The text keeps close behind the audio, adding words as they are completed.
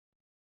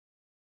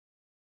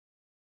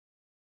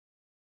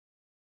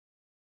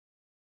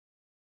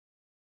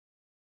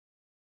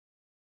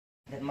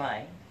That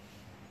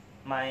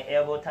my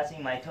elbow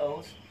touching my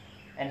toes.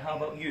 And how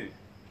about you?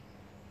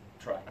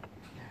 Try.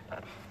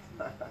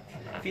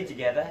 Feet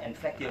together and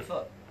flex your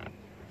foot.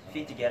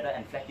 Feet together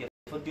and flex your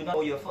foot. Do not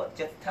hold your foot,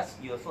 just touch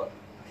your foot.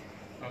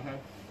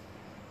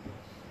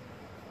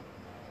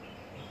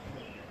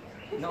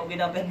 No, we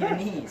don't bend your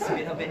knees.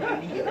 We don't bend your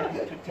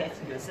knees. To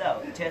test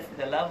yourself. Test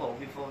the level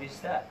before we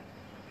start.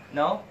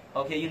 No?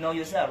 Okay, you know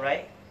yourself,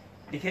 right?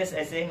 Because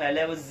I say my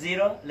level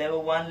 0,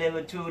 level 1,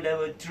 level 2,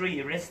 level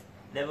 3, wrist,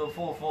 level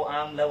 4,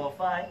 forearm, level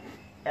 5,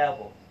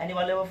 elbow.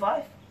 Anyone level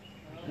 5?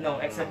 No,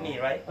 except me,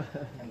 right?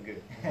 I'm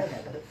good.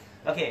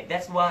 Okay,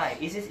 that's why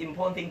it is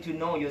important to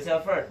know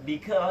yourself first,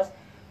 because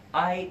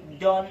I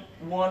don't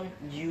want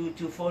you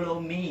to follow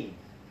me.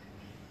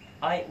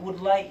 I would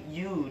like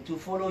you to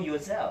follow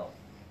yourself.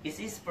 It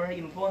is very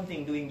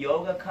important doing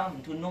yoga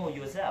come to know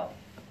yourself,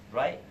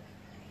 right?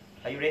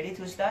 Are you ready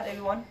to start,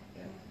 everyone?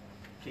 Yeah.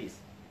 Please.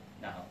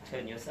 Now,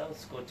 turn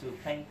yourselves, go to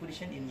plank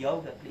position in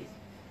yoga, please.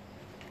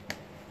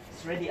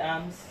 Spread the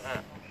arms,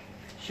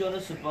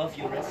 shoulders above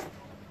your wrist.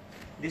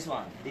 This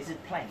one, this is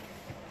plank,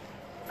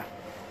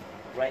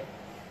 right?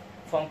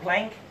 From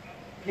plank,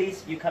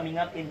 please, you're coming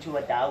up into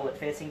a downward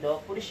facing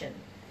dog position.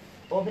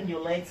 Open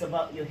your legs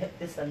about your hip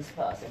distance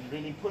pass and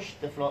really push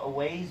the floor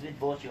away with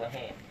both your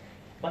hands.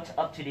 Butt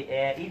up to the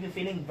air. If you're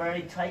feeling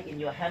very tight in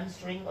your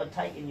hamstring or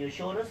tight in your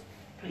shoulders,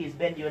 please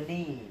bend your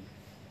knee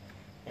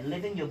and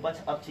lifting your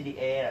butt up to the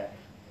air.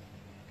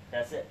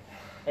 That's it.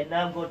 And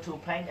now go to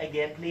plank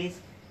again, please.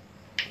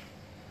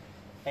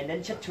 And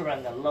then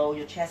chaturanga, lower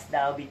your chest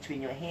down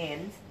between your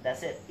hands.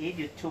 That's it. If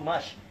you're too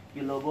much,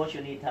 you lower both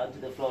your knees down to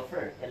the floor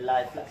first and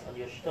lie flat on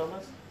your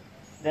stomach.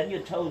 Then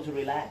your toes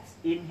relax.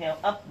 Inhale,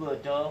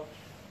 upward dog.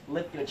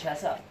 Lift your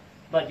chest up.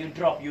 But you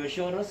drop your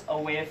shoulders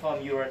away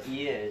from your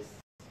ears.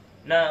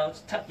 Now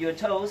tuck your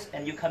toes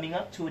and you're coming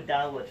up to a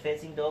downward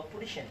facing dog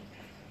position.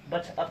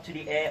 Butt up to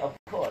the air, of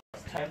course.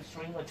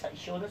 Hamstring or tight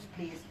shoulders,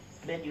 please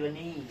bend your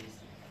knees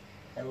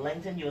and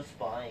lengthen your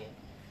spine.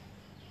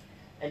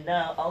 And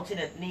now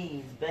alternate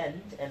knees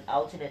bend and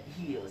alternate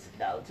heels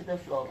down to the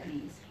floor,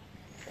 please.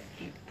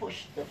 Keep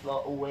push the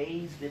floor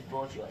away with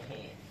both your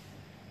hands.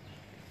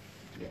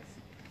 Yes.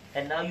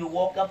 And now you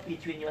walk up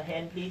between your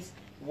hands, please.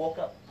 Walk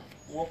up.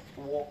 Walk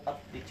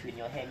up between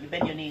your hands. You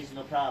bend your knees,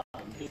 no problem,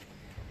 please.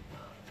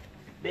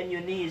 Bend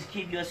your knees,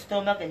 keep your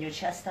stomach and your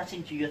chest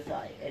touching to your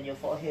thigh and your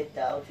forehead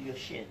down to your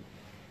shin.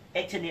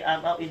 Extend the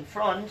arm out in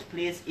front,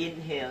 please.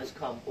 Inhale,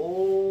 come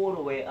all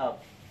the way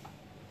up.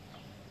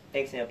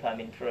 Exhale, palm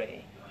in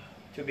pray.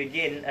 To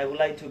begin, I would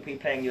like to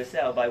prepare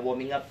yourself by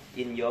warming up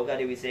in yoga.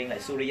 They were saying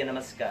like Surya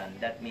Namaskar.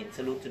 That means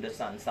salute to the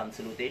sun, sun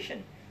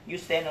salutation. You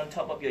stand on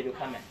top of your yoga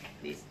mat,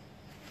 please.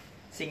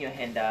 Sing your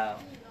hand down.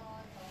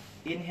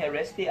 Inhale,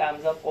 rest the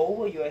arms up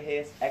over your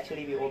head.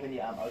 Actually, we open the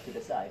arm out to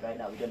the side. Right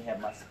now, we don't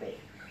have much space.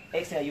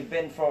 Exhale, you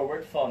bend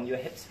forward from your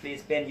hips,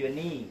 please. Bend your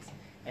knees.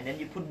 And then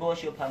you put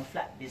both your palms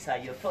flat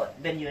beside your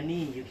foot. Bend your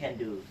knee, you can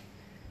do.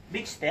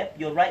 Big step,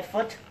 your right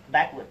foot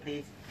backward,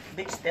 please.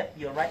 Big step,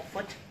 your right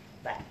foot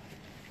back.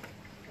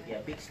 Yeah,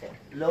 big step.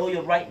 Lower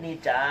your right knee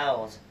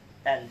down.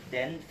 And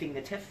then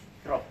fingertip,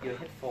 drop your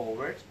hip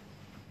forward.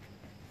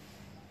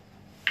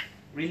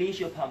 Release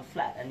your palm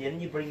flat. And then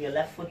you bring your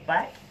left foot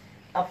back.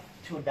 Up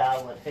to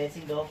downward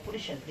facing dog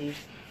position, please.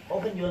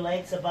 Open your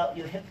legs about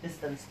your hip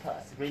distance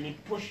pass. Really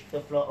push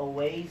the floor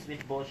away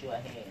with both your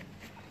hands.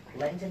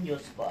 Lengthen your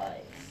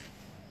spine.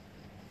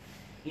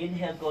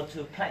 Inhale, go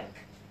to plank.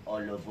 Or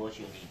lower both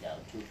your knee down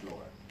to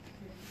floor.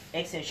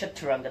 Exhale,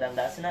 chaturanga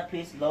dandasana.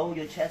 Please lower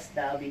your chest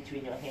down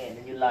between your hands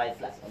and you lie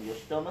flat on your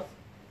stomach.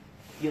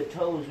 Your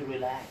toes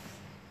relax.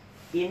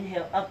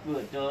 Inhale,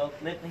 upward dog,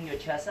 lifting your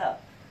chest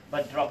up.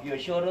 But drop your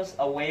shoulders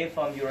away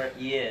from your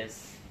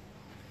ears.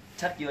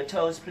 Tuck your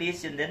toes,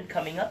 please, and then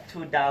coming up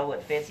to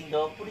downward facing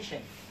dog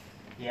position.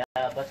 Yeah,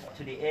 but up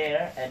to the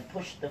air and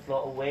push the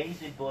floor away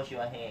with both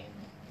your hands.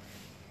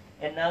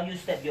 And now you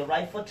step your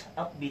right foot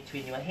up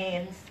between your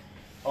hands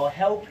or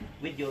help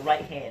with your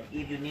right hand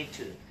if you need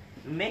to.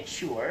 Make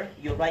sure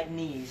your right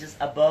knee is just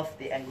above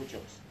the ankle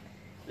joints.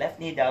 Left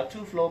knee down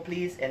to floor,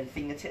 please, and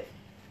fingertip.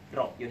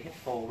 Drop your hip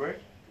forward.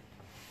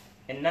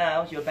 And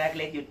now your back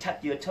leg, you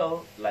tuck your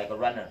toe like a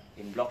runner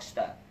in block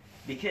style.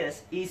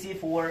 Because easy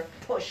for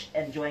push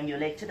and join your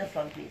leg to the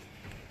front, please.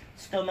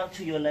 Stomach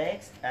to your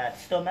legs,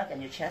 stomach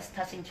and your chest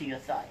touching to your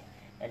thigh.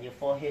 And your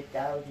forehead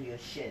down to your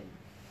shin.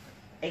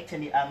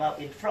 Extend the arm out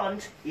in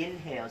front.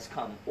 Inhales,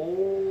 come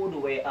all the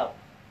way up.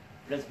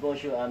 Press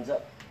both your arms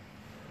up.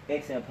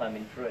 Exhale, palm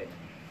in prayer.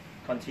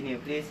 Continue,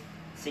 please.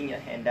 Sing your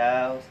hand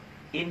down.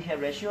 Inhale,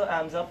 raise your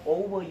arms up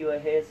over your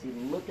head. You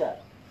look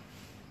up.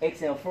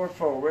 Exhale,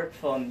 forward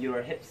from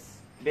your hips.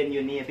 Bend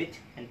your knee a bit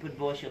and put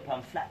both your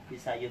palms flat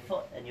beside your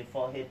foot and your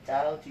forehead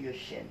down to your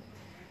shin.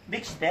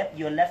 Big step,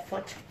 your left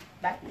foot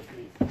backward,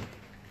 please.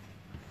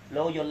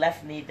 Lower your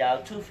left knee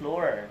down to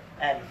floor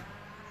and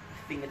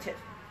fingertip.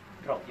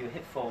 Drop your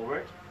hip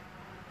forward.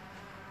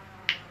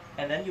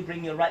 And then you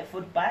bring your right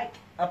foot back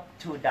up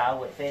to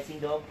downward facing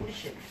dog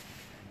position.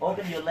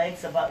 Open your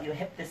legs about your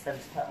hip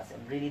distance pass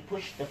and really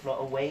push the floor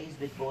away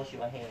with both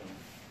your hands.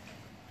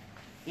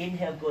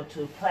 Inhale, go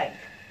to plank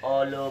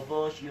or low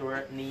both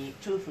your knee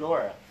to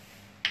floor.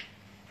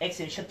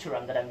 Exhale,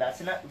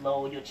 Chaturanga.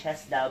 Lower your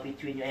chest down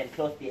between your hands,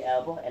 close the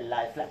elbow and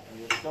lie flat on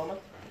your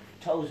stomach.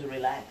 Toes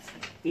relax.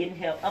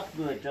 Inhale, up,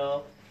 good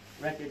dog.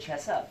 Raise your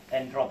chest up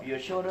and drop your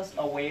shoulders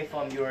away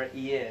from your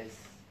ears.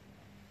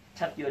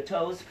 Tap your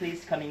toes,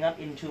 please, coming up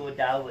into a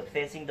downward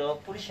facing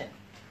dog position.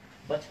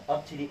 Butt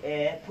up to the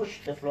air, push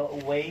the floor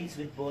away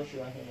with both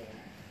your hands.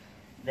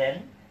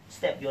 Then,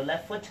 step your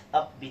left foot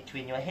up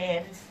between your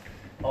hands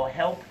or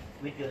help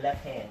with your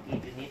left hand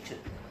if you need to.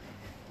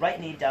 Right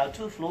knee down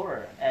to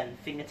floor and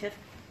fingertip.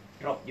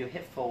 Drop your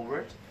hip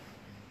forward.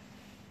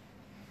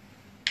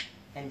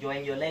 And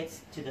join your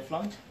legs to the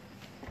front.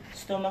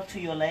 Stomach to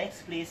your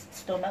legs, please.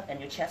 Stomach and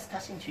your chest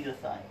touching to your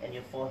thigh and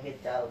your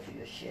forehead down to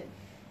your shin.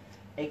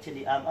 Exhale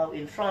the arm out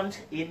in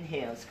front.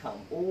 Inhales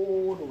come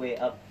all the way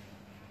up.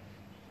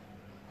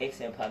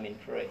 Exhale, palm in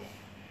prayer.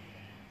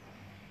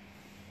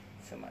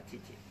 Samadhi.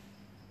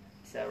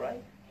 Is that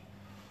right?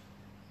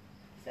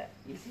 Is that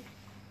easy?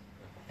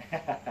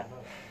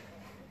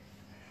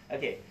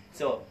 Okay,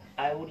 so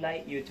I would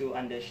like you to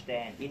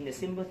understand. In the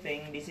simple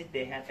thing, this is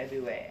they have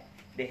everywhere.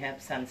 They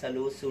have Sun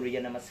Salute,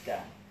 Surya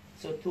Namaskar.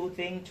 So two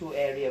things, two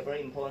areas,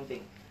 very important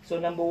thing. So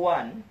number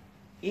one,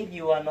 if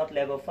you are not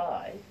level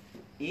 5,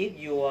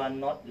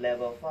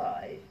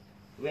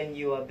 when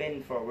you are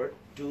bent forward,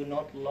 do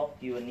not lock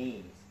your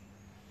knees.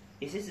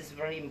 This is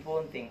very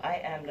important thing.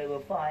 I am level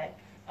 5,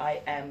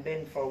 I am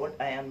bent forward,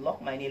 I am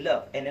lock my knee,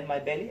 look, and then my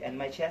belly and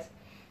my chest,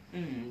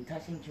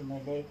 touching to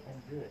my leg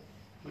and good.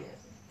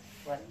 Yes,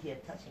 right here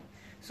touching.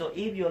 So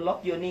if you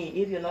lock your knee,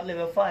 if you're not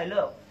level 5,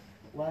 look,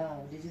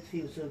 wow, this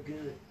feels so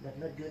good, but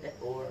not good at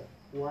all.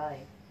 Why?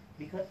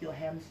 Because your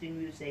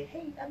hamstring will say,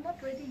 hey, I'm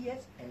not ready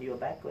yet, and your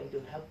back going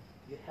to help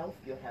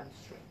your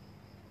hamstring,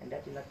 and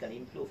that is not going to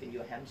improve in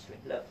your hamstring.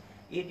 Look,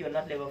 if you're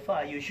not level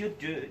 5, you should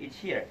do it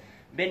here.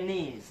 Bend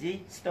knees,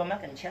 see,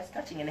 stomach and chest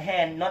touching, and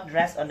hand not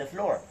rest on the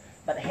floor,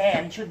 but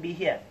hand should be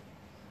here.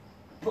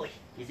 Push,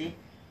 you see,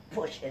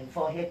 push and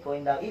forehead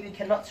going down. If you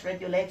cannot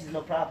stretch your legs,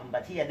 no problem,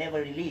 but here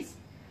never release.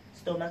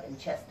 Stomach and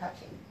chest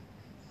touching.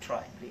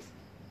 Try, please.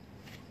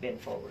 Bend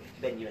forward,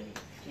 bend your knee.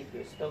 Keep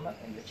your stomach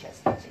and your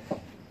chest touching.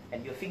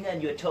 And your finger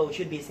and your toe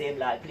should be same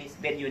line. Please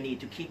bend your knee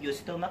to keep your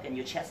stomach and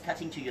your chest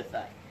touching to your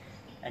thigh.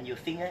 And your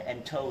finger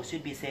and toe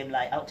should be same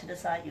line. Out to the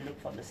side, you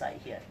look from the side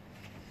here.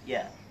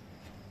 Yeah.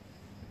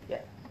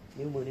 Yeah.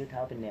 นิ้วมือนิ้วเท้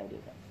าเป็นแนวเดีย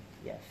วกัน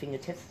Yeah.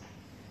 Fingertips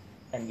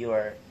and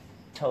your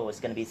toe is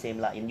going to be same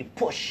line. And you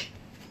push.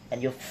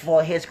 And your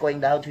forehead is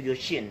going down to your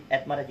chin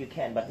as much as you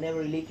can. But never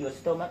release your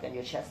stomach and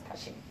your chest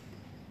touching.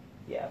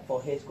 Yeah.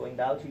 Forehead is going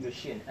down to your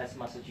chin as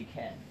much as you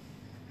can.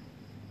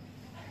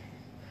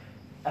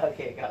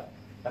 Okay, come.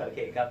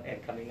 Okay, come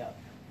and coming up.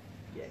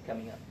 Yeah,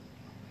 coming up.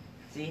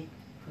 See,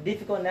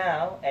 difficult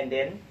now and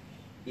then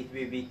it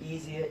will be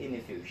easier in the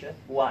future.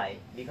 Why?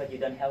 Because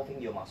you're done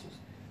helping your muscles.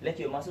 Let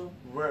your muscles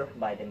work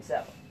by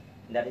themselves.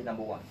 That is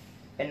number one.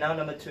 And now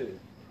number two.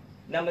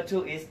 Number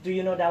two is, do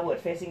you know downward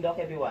facing dog,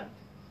 everyone?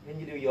 When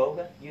you do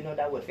yoga, you know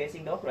downward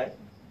facing dog, right?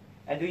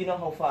 And do you know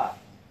how far?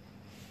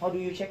 How do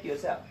you check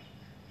yourself?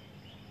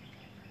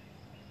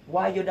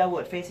 Why your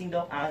downward facing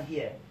dog are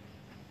here?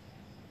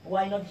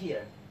 Why not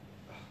here?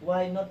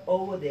 Why not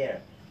over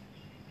there?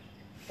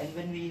 And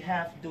when we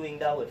have doing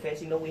downward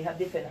facing dog, we have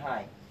different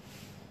height.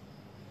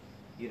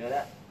 You know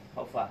that?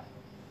 How far?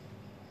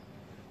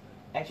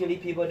 Actually,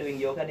 people doing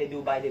yoga, they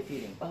do by the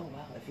feeling. Oh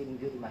wow, I'm feeling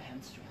good in my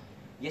hamstring.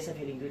 Yes, I'm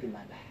feeling good in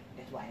my back.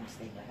 That's why I'm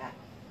staying like that.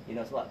 You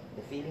know what?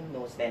 The feeling,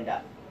 no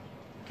standard.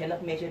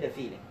 Cannot measure the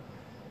feeling.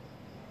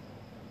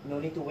 No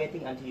need to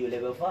waiting until you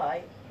level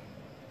 5.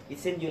 It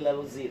sends you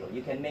level 0.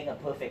 You can make a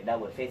perfect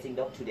downward facing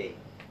dog today.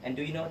 And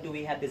do you know, do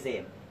we have the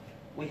same?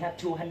 We have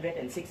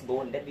 206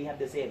 bones that we have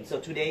the same. So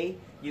today,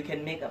 you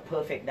can make a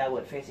perfect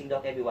downward facing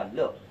dog, everyone.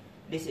 Look,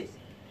 this is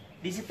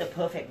the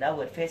perfect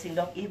downward facing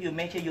dog. If you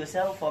measure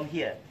yourself from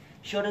here,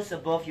 shoulders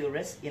above your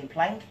wrist in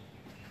plank.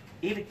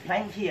 If it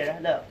plank here,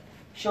 look,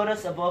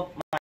 shoulders above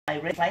my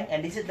wrist plank,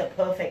 and this is the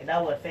perfect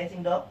downward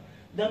facing dog.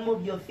 Don't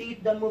move your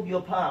feet, don't move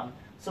your palm.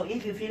 So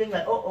if you're feeling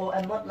like, oh,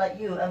 I'm not like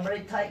you, I'm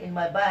very tight in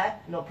my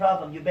back, no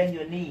problem, you bend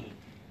your knee.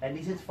 And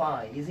this is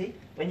fine, you see?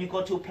 When you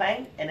go to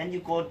plank and then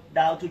you go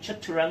down to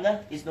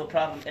chaturanga, it's no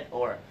problem at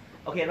all.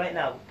 Okay, right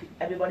now,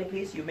 everybody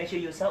please, you measure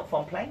yourself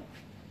from plank.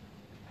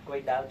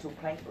 Going down to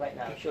plank right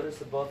now,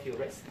 shoulders above your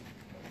wrist.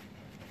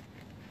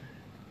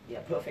 Yeah,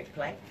 perfect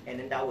plank. And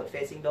then downward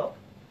facing dog.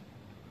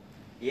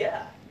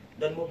 Yeah,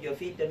 don't move your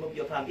feet, don't move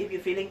your palm. If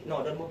you're feeling,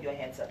 no, don't move your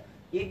hands up.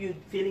 If you're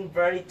feeling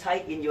very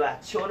tight in your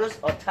shoulders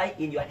or tight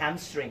in your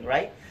hamstring,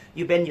 right?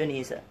 You bend your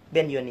knees,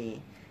 bend your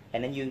knee.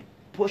 And then you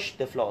push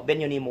the floor,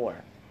 bend your knee more.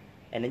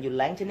 And then you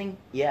lengthening,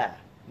 yeah,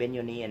 bend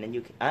your knee, and then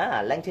you,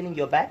 lengthening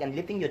your back and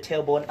lifting your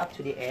tailbone up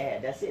to the air.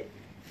 That's it.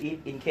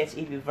 In case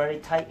if you're very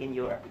tight in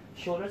your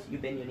shoulders, you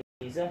bend your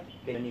knees, bend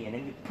your knee, and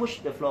then you push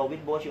the floor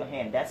with both your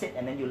hands. That's it.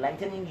 And then you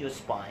lengthening your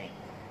spine.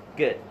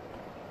 Good.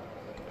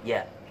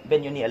 Yeah,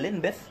 bend your knee a little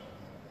bit,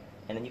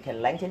 and then you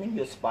can lengthening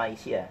your spine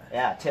here.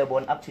 Yeah,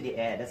 tailbone up to the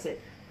air. That's it.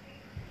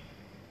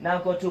 Now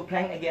go to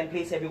plank again,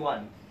 please,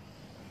 everyone.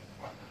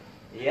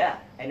 Yeah,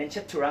 and then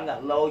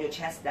chaturanga, lower your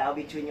chest down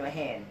between your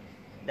hand.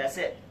 That's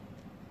it.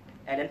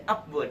 And then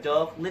upward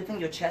dog, lifting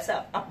your chest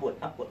up, upward,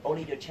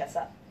 only your chest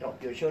up.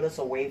 Drop your shoulders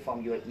away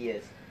from your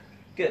ears.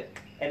 Good.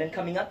 And then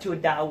coming up to a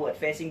downward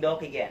facing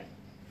dog again.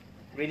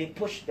 Really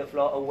push the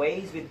floor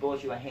away with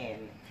both your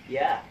hands.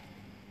 Yeah.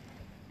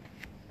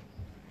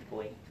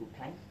 Going to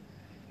plank.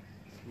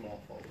 Small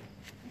forward.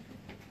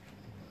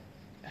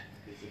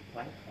 This is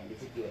plank and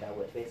this is your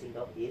downward facing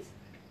dog is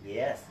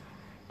yes.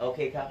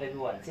 Okay, come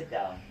everyone, sit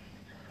down.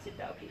 Sit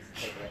down please.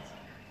 Take a rest.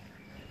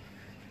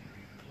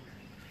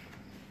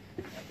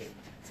 Okay.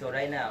 So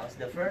right now,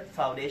 the first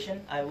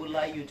foundation I would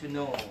like you to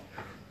know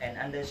and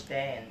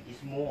understand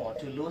is more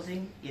to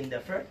losing in the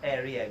first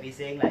area. We're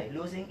saying like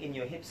losing in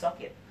your hip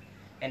socket.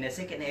 And the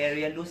second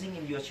area, losing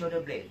in your shoulder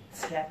blade,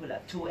 scapula.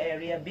 Two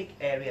area, big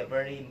area,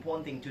 very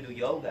important thing to do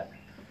yoga.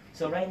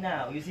 So right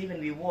now, you see when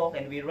we walk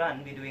and we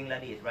run, we're doing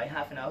like this, right?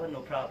 Half an hour, no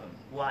problem.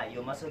 Why?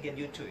 Your muscle get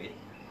used to it.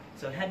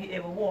 So have you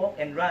ever walked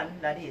and run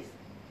like this?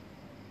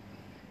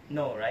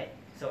 No, right?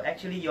 So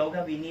actually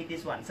yoga, we need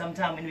this one.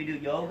 Sometimes when we do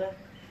yoga,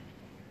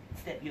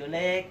 step your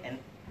leg and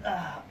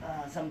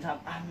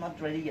sometimes I'm not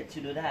ready yet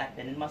to do that.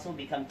 Then the muscle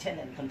become tense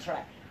and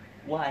contract.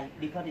 Why?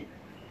 Because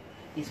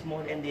it's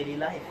more than daily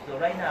life. So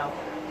right now,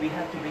 we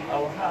have to bring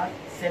our heart,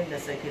 send the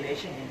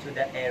circulation into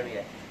that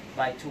area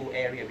by two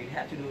areas. We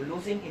have to do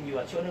loosening in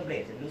your shoulder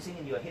blades and loosening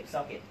in your hip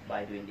socket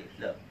by doing this.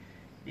 Look,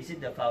 this is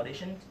the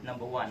foundation,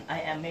 number one.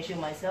 I am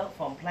measuring myself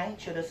from plank,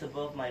 shoulders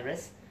above my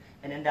wrist.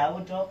 And then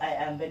downward dog, I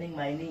am bending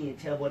my knee,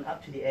 tailbone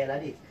up to the air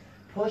like this.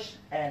 Push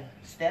and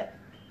step,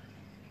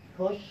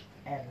 push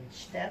and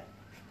step,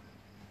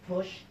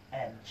 push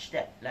and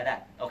step, like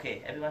that.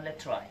 Okay, everyone,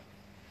 let's try.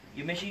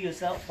 You measure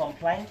yourself from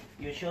plank,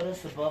 your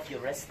shoulders above your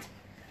wrist.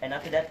 And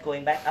after that,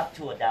 going back up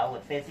to a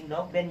downward facing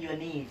dog, bend your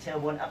knee,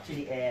 tailbone up to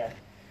the air.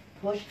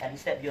 Push and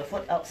step your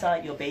foot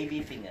outside your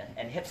baby finger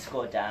and hips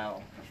go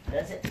down.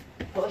 That's it.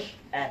 Push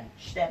and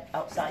step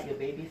outside your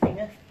baby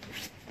finger.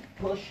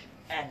 Push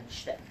and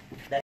step.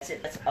 That's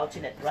it. Let's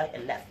alternate right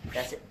and left.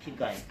 That's it. Keep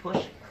going.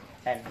 Push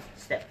and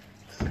step.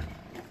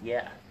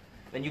 Yeah.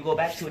 When you go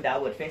back to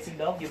downward facing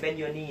dog, you bend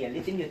your knee and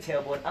lifting your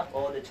tailbone up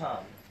all the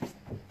time.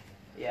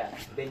 Yeah.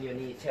 Bend your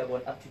knee,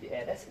 tailbone up to the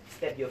air. That's it.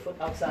 Step your foot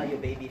outside your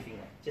baby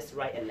finger. Just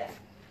right and left.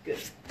 Good.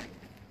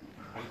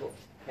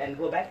 And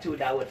go back to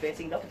downward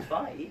facing dog.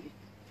 Fine.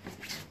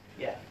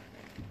 Yeah.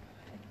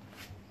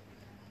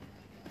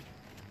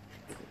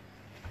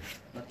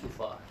 Not too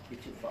far. You're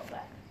too far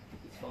back.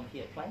 It's from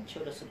here. Plank,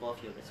 shoulders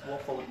above your wrist.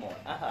 Walk forward more.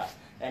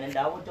 And then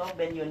downward dog,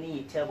 bend your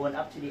knee, tailbone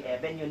up to the air.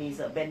 Bend your knees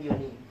up. Bend your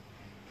knee.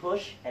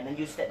 Push, and then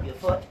you step your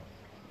foot.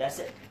 That's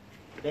it.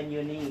 Bend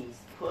your knees.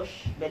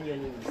 Push, bend your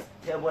knees.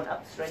 Tailbone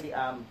up, straight the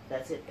arm.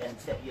 That's it. And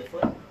step your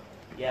foot.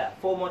 Yeah.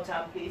 4 more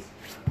times, please.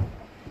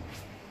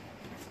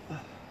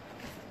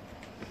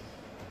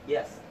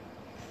 Yes.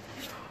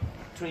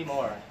 3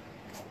 more.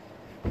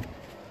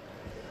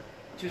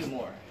 2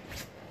 more.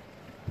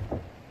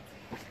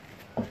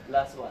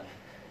 Last one.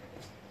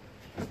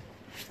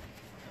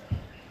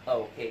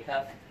 Okay,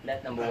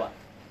 that's number 1.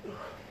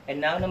 And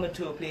now number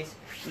 2, please.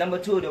 Number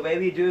 2, the way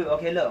we do,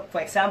 okay, look.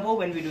 For example,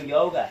 when we do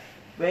yoga,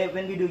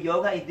 when we do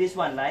yoga, is this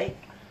one, right?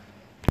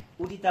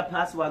 Uddita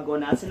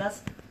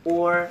Paswagonasanas,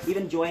 or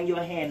even join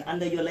your hand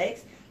under your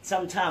legs.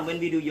 Sometimes when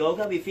we do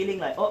yoga, we're feeling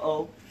like,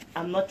 uh-oh,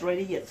 I'm not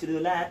ready yet to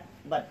do that,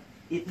 but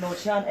it's no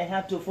chance I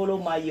have to follow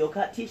my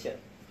yoga teacher,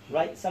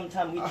 right?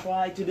 Sometimes we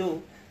try to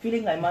do,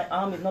 feeling like my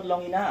arm is not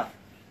long enough.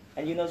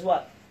 And you know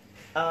what?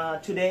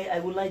 Today I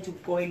would like to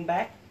going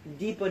back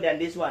deeper than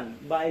this one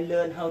by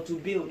learn how to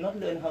build, not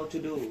learn how to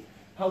do.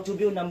 How to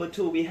build number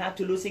 2, we have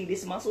to loosen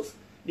these muscles.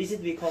 This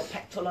is we call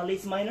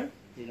pectoralis minor.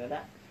 Do you know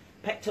that?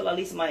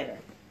 Pectoralis minor.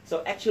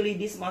 So actually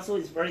this muscle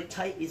is very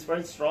tight, it's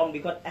very strong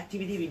because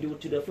activity we do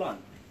to the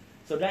front.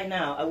 So right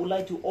now I would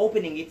like to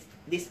opening it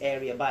this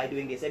area by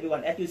doing this.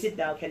 Everyone, as you sit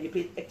down, can you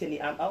please extend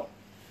the arm out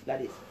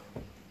like this?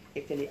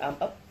 Extend the arm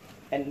up.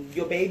 And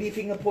your baby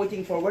finger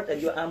pointing forward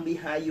and your arm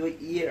behind your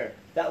ear.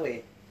 That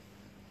way.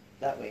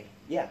 That way.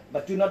 Yeah.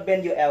 But do not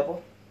bend your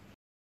elbow.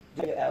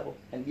 Bend your elbow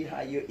and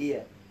behind your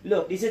ear.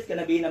 Look, this is going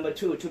to be number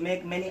 2 to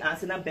make many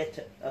asana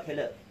better. Okay,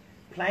 look.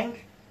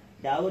 Plank,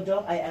 downward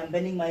dog. I am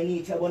bending my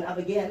knee, tailbone up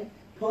again.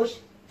 Push,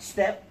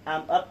 step,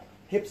 arm up,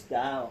 hips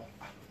down.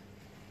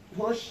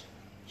 Push,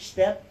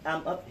 step,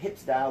 arm up,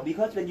 hips down.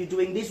 Because when you're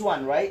doing this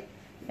one, right?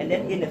 And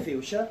then in the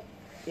future,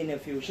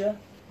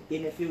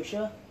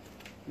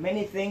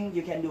 many things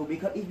you can do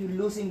because if you're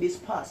losing this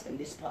part and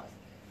this part,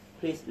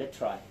 please let's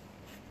try.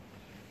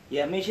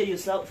 Yeah, measure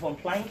yourself from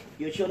plank,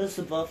 your shoulders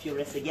above your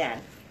wrist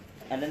again,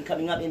 and then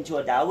coming up into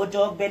a downward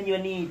dog. Bend your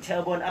knee,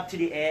 tailbone up to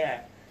the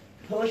air.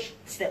 Push,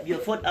 step your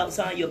foot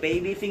outside your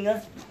baby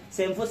finger.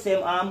 Same foot,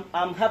 same arm,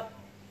 arm up,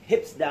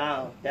 hips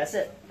down. That's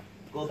it.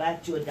 Go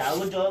back to a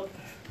downward dog.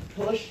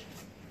 Push,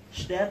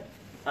 step,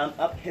 arm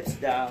up, hips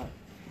down.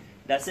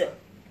 That's it.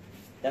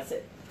 That's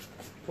it.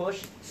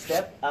 Push,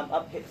 step, arm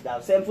up, hips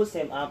down. Same foot,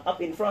 same arm,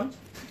 up in front.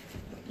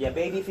 Yeah,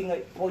 baby finger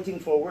pointing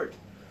forward.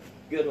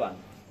 Good one.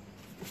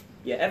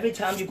 Yeah, every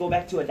time you go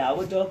back to a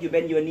downward dog, you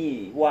bend your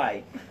knee.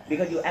 Why?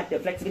 because you add the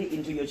flexibility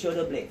into your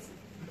shoulder blades.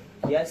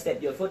 Yeah,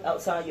 step your foot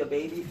outside your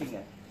baby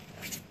finger.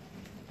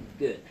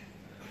 Good.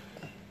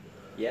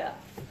 Yeah.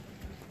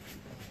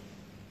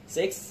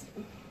 6,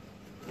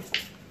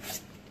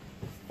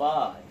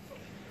 5,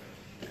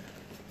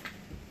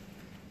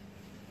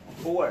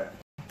 4,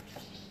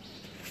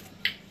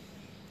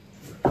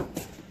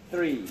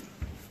 3,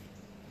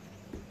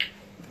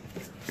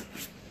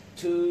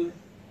 2,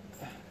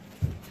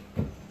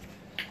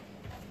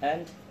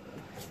 and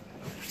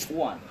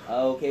 1.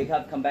 Okay,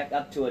 come back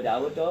up to a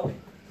downward dog.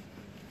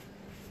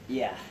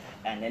 Yeah,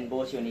 and then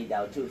both your knee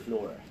down to the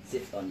floor.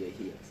 Sit on your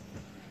heels.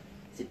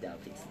 Sit down,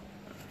 please.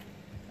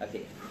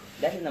 Okay,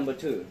 that is number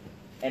 2.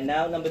 And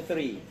now number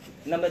 3.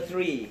 Number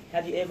 3,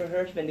 have you ever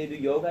heard when they do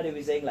yoga, they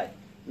will say like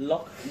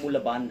lock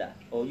mula bandha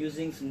or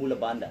using mula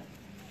bandha?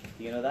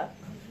 Do you know that?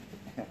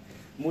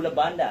 Mula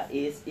bandha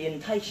is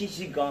in Tai Chi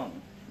Qigong.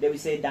 They will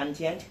say dan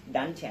tian.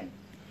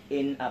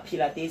 In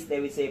Pilates, they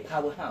will say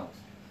powerhouse.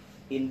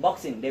 In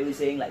boxing, they will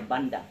say like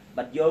bandha.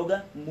 But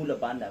yoga, mula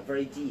bandha,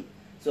 very deep.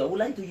 So I would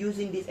like to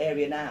using this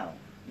area now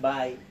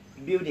by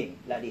building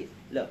like this.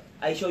 Look,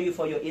 I show you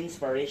for your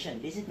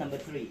inspiration. This is number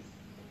 3.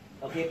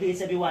 Okay,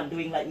 please everyone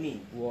doing like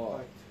me.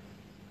 What?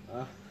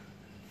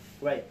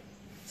 Right.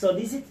 So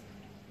this is,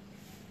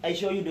 I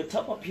show you the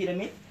top of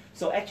pyramid.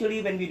 So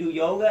actually when we do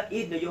yoga,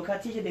 if the yoga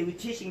teacher, they will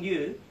teaching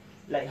you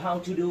like how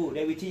to do.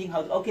 They will teaching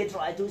how to, okay,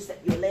 try to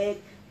step your leg,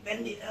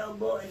 bend the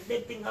elbow and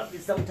lifting up.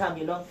 Sometimes,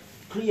 you know,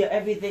 clear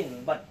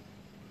everything. But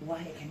why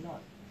I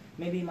cannot?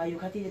 Maybe my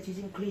yoga teacher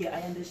teaching clear,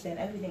 I understand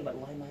everything, but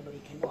why my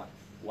body cannot?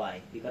 Why?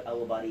 Because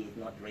our body is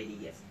not ready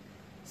yet.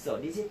 So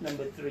this is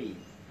number 3.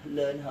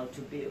 Learn how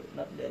to build,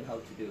 not learn how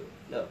to do.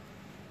 Look,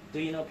 do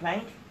you know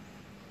plank?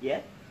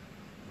 Yeah?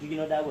 Do you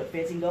know that word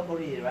facing dog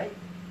already, right?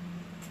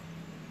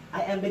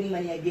 I am bending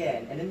my knee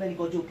again, and then when you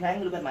go to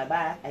plank, look at my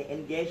back, I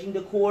engaging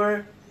the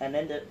core, and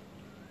then the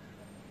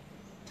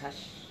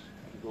touch,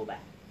 and go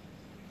back.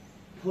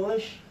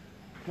 Push,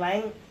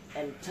 plank,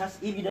 and touch.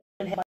 If you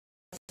don't have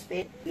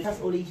space, you touch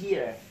only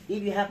here.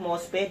 If you have more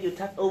space, you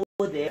touch over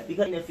there,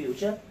 because in the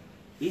future,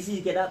 easy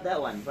to get up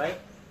that one, right?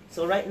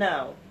 So right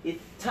now,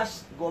 it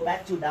touch, go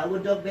back to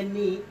downward dog, bend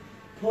knee,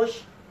 push,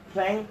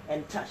 plank,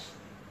 and touch.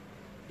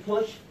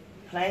 Push,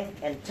 plank,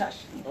 and touch.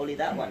 Only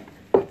that one.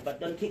 But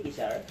don't kick each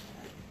other.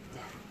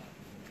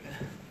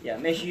 Yeah,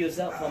 measure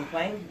yourself from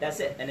plank, that's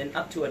it. And then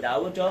up to a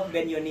downward dog,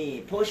 bend your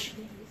knee, push,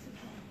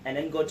 and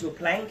then go to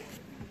plank.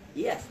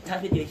 Yes,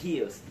 touch with your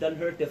heels, don't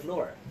hurt the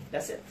floor.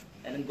 That's it.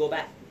 And then go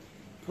back.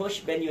 Push,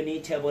 bend your knee,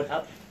 tailbone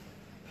up,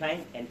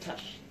 plank, and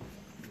touch.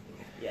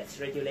 Yeah,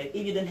 straight your leg.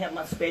 If you don't have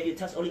much space, you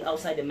touch only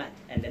outside the mat,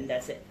 and then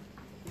that's it.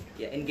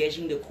 Yeah,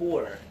 engaging the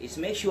core. Is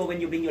make sure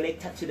when you bring your leg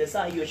touch to the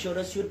side, your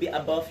shoulders should be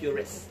above your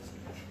wrist.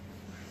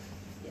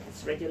 Yeah,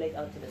 straight your leg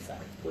out to the side.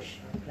 Push,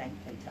 plank,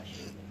 and touch.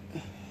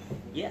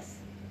 Yes.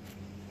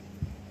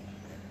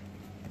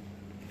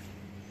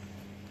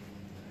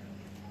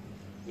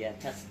 Yeah,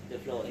 touch the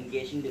floor,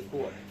 engaging the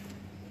core.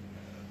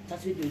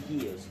 Touch with your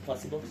heels,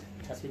 possible.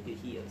 Touch with your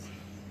heels.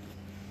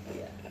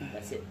 Yeah,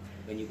 that's it.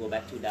 When you go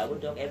back to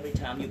downward dog, every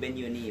time you bend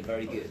your knee,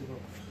 very good.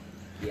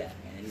 Yeah,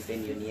 and you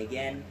bend your knee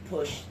again,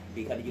 push,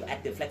 because you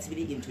add the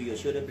flexibility into your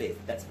shoulder blade.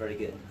 That's very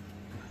good.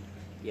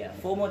 Yeah,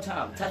 4 more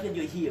times. Touch with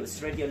your heels,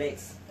 straight your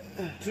legs.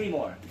 3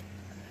 more.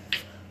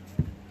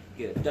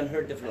 Good, don't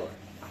hurt the floor.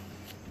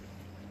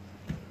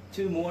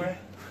 2 more.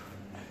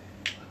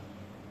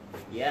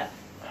 Yeah,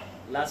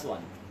 last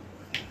one.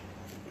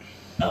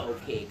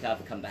 Okay,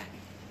 come back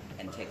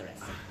and take a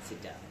rest.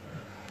 Sit down.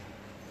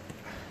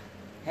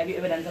 Have you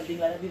ever done something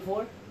like that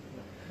before?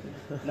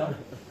 No?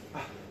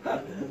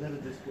 Never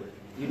this way.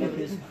 You never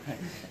do this?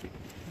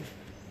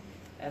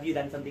 Have you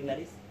done something like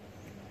this?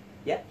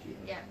 Yeah?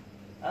 Yeah.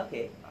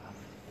 Okay.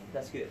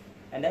 That's good.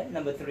 And that's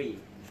number 3.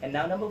 And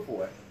now number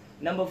 4.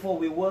 Number 4,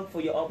 we work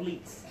for your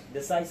obliques,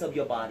 the size of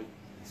your body.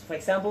 So for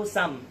example,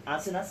 some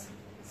asanas,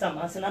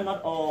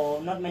 not all,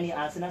 not many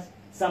asanas,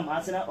 some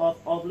asana of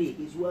oblique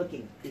is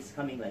working, is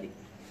coming like it.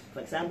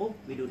 For example,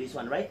 we do this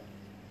one, right?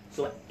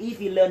 So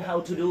if you learn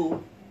how to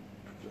do,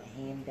 put your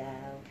hand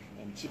down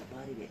and chip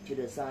body weight to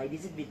the side.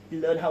 This is we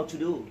learn how to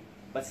do,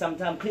 but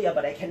sometimes clear,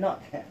 but I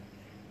cannot.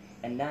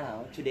 And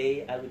now,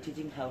 today, I will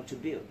teaching how to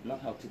build, not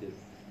how to do.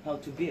 How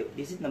to build.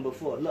 This is number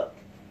 4, look.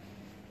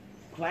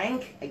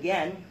 Plank,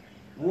 again.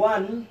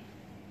 1,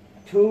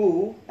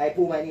 2, I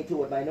pull my knee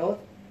toward my nose.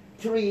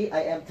 3,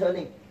 I am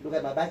turning, look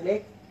at my back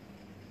leg.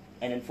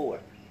 And then 4,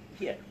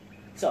 here.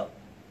 So,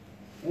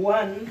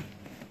 1,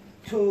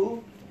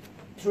 2,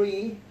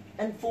 3,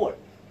 and 4.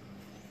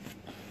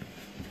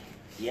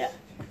 Yeah.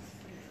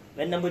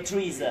 When number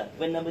 3 is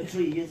when number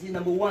 3, you see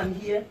number 1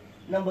 here.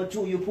 Number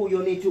 2, you pull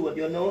your knee toward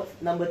your nose.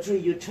 Number 3,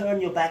 you turn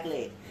your back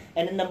leg.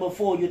 And then number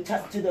 4, you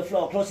touch to the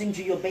floor, closing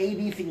to your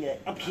baby finger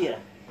up here.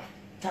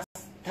 Touch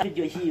with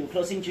your heel,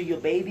 closing to your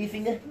baby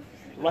finger.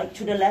 Right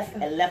to the left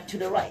and left to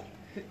the right.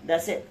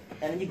 That's it.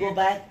 And then you go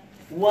back.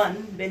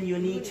 1, bend your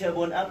knee,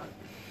 tailbone up.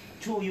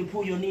 2, you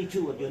pull your knee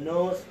toward your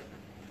nose.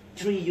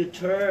 3, you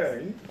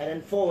turn. And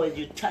then 4,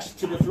 you touch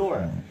to the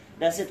floor.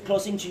 That's it.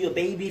 Closing to your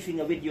baby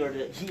finger with your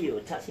heel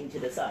touching to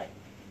the side.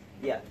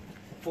 Yeah.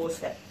 4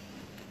 steps.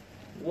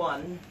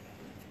 1.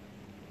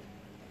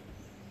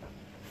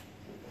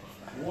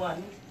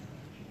 1.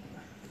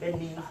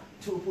 Bend knee.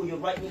 2. Pull your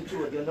right knee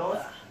toward your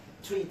nose.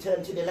 3.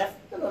 Turn to the left.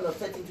 No.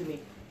 Touching to me.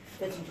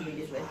 Touching to me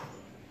this way.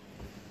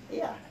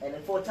 Yeah. And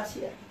then 4. Touch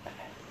here.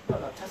 No.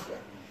 Touch here.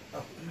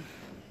 Oh.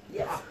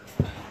 Yeah.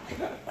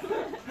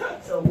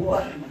 So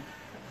 1,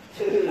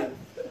 2,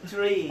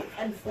 3,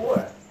 and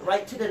 4.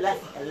 Right to the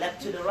left and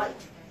left to the right.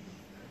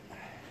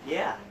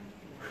 Yeah.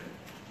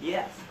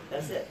 Yes.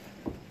 That's it.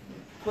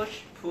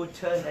 Push, pull,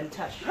 turn, and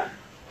touch.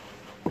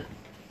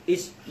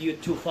 Is you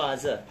too far,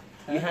 sir?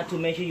 You have to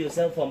measure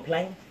yourself from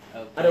plank.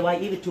 Okay.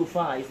 Otherwise, if it's too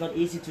far, it's not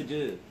easy to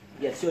do.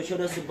 Yes, your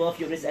shoulders above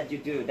your wrist as you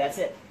do. That's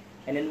it.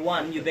 And then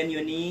 1, you bend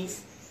your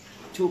knees.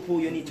 2, pull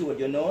your knee toward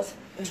your nose.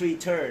 3,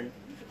 turn.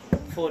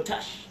 4,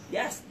 touch.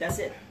 Yes, that's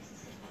it.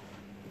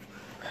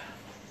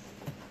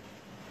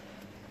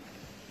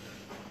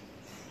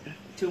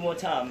 Two more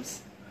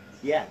times.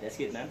 Yeah, that's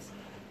good, man.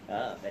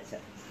 Oh, better.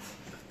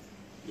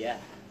 Yeah.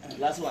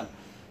 Last one.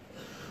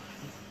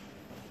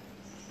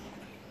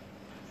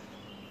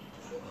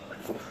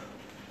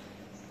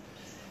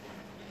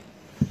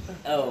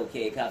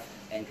 Okay, cup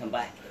and come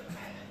back.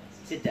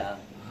 Sit down.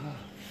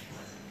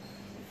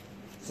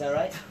 Is that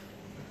right?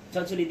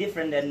 Totally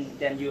different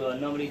than you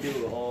normally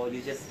do, or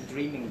you're just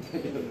dreaming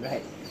to do,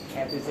 right?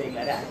 Have to say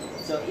like that.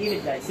 So if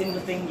it's like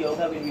simple thing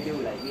yoga when we do,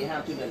 like we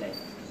have to do like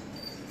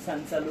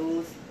sun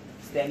salute,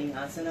 standing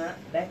asana,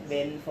 back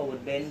bend,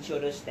 forward bend,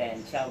 shoulder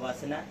stand,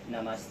 shavasana,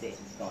 namaste,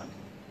 gone.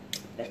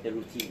 That's the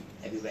routine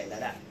everywhere like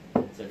that.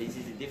 So this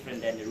is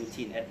different than the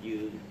routine that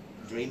you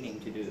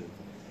dreaming to do.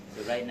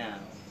 So right now,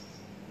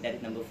 that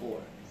is number 4.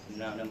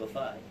 Now number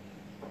 5.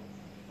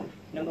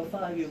 Number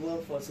 5, we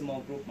work for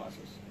small group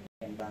muscles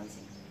and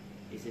balancing.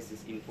 This is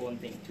an important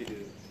thing to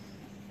do.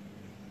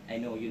 I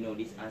know you know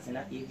this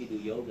asana. If you do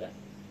yoga,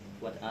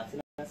 what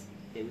asanas?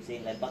 They will say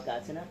like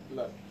bakasana.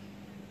 Look,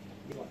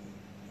 this one.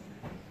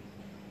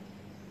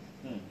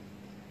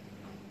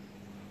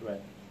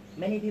 Right.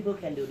 Many people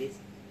can do this.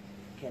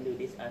 Can do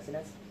these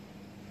asanas.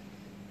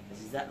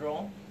 Is that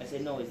wrong? I say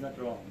no, it's not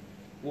wrong.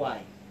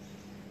 Why?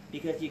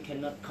 Because you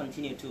cannot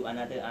continue to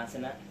another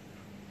asana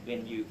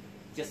when you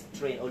just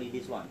train only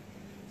this one.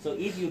 So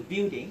if you're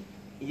building,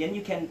 then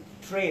you can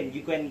train,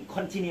 you can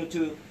continue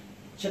to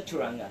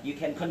chaturanga, you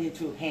can continue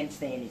to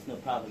handstand, it's no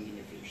problem in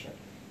the future.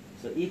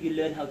 So if you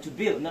learn how to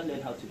build, not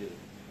learn how to do.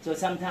 So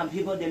sometimes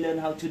people, they learn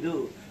how to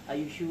do. Are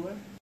you sure?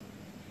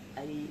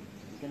 I'm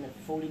gonna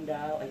falling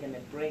down, I'm gonna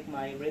break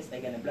my wrist,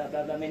 I'm gonna blah,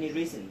 blah, blah, many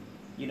reasons.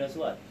 You know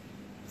what?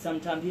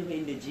 Sometimes people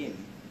in the gym,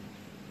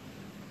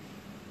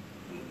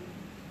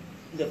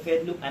 the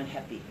face look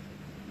unhappy,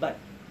 but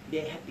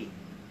they're happy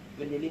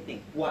when they're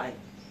lifting. Why?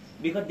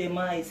 Because their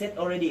mind set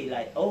already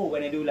like, oh,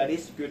 when I do like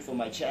this, good for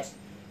my chest.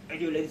 I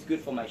do like this, good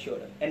for my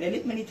shoulder. And they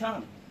lift many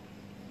times.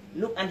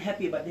 Look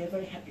unhappy, but they're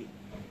very happy.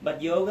 But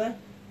yoga,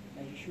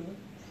 are you sure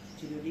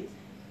to do this?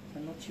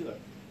 I'm not sure.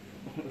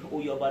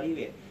 Or your body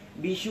weight.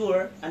 Be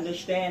sure,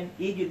 understand,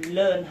 if you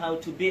learn how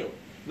to build.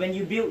 When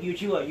you build, you're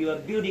sure you are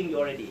building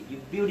already.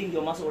 You're building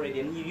your muscle already,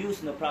 and you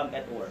use no problem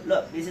at all.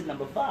 Look, this is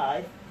number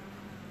 5.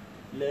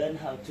 Learn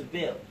how to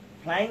build.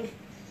 Plank,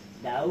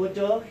 downward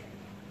dog,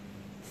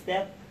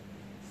 step,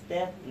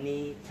 step,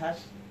 knee touch,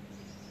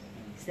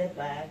 step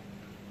back,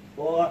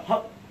 or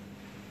hop,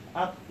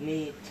 up,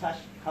 knee touch,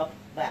 hop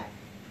back.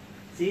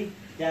 See,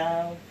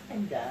 down,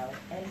 and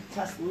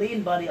touch,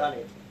 lean body on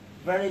it.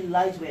 Very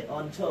lightweight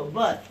on toe,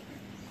 but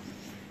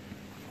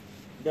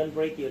don't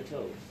break your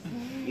toes.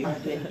 You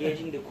have to engage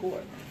in the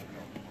core.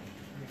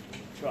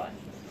 Try.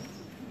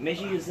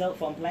 Measure yourself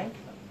from plank,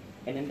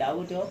 and then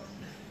downward dog,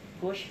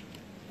 push,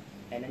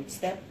 and then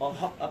step or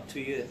hop up to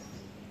you.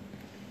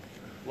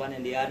 One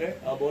and the other,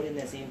 or both in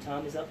the same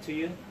time is up to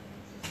you.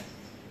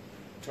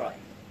 Try.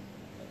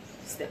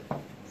 Step.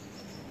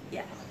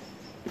 Yeah.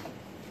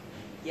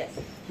 Yes.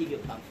 Keep your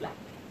palm flat.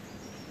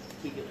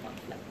 Keep your palm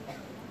flat.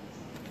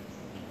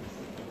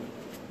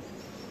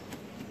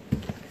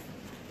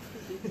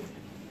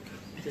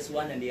 Just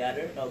one and the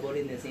other, or both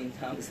in the same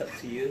time is up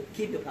to you.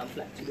 Keep your palm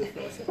flat to the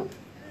floor. So.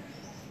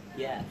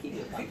 Yeah, keep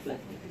your palm flat.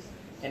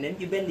 And then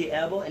you bend the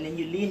elbow, and then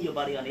you lean your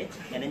body on it,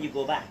 and then you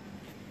go back.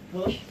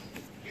 Push.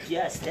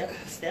 Yeah, step,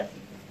 step.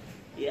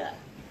 Yeah.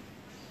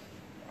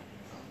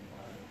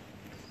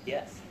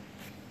 Yes.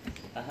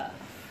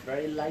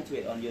 Very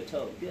lightweight on your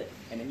toe. Good.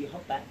 And then you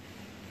hop back.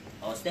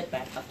 Or step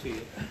back, up to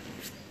you.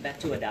 Back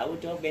to a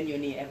downward dog, bend your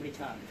knee every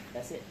time.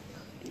 That's it.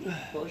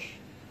 Push.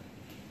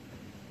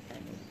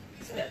 And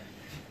step.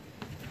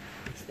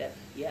 Step.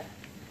 Yeah.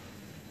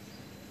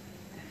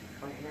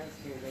 My hands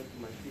can't go to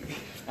my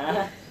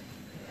feet.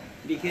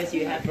 Because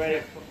you have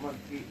very, Put my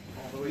feet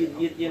all the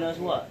way you know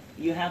what?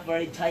 You have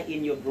very tight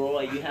in your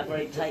groin, you have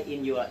very tight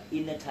in your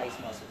inner thighs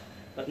muscle.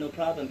 But no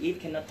problem, if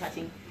cannot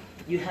touching,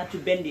 you have to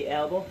bend the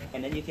elbow,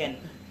 and then you can,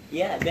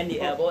 yeah, bend the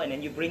elbow, and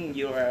then you bring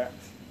your,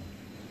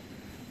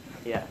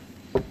 yeah,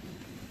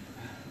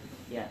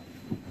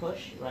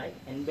 push, right,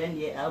 and bend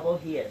the elbow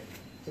here.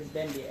 Just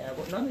bend the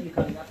elbow. No, you're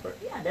coming up first.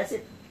 Yeah, that's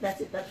it.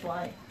 That's it. That's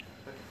fine.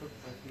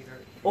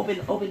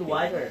 Open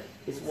wider.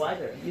 It's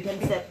wider. You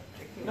can step.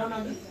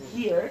 No,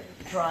 here.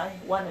 Try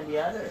one and the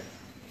other.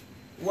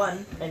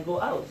 One and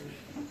go out.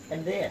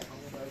 And there.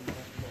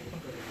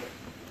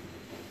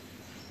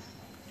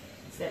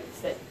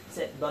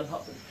 Step. Don't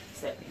hop.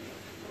 Step.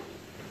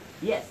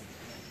 Yes.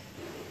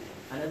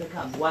 Another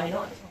come. Why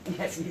not?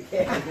 Yes, you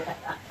can.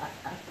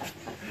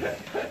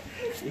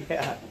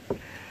 Yeah.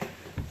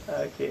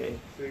 Okay.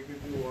 So you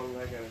could do one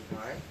leg at a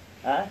time?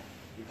 Huh?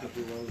 You could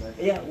do one leg.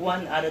 Yeah,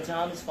 one at a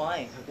time is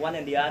fine. One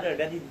and the other,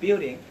 that is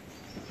building.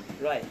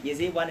 Right, you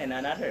see one and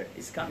another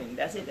is coming,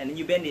 that's it. And then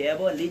you bend the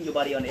elbow and lean your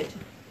body on it.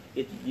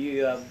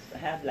 You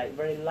have like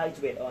very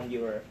lightweight on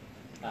your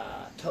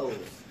toes.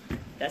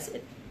 That's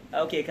it.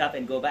 Okay, cup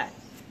and go back.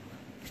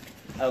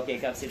 Okay,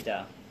 cup, sit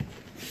down.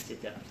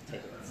 Sit down,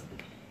 take a rest.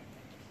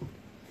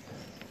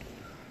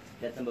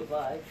 That's number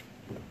 5.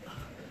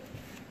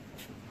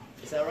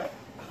 Is that right?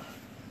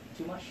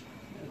 Too much?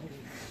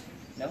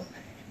 No?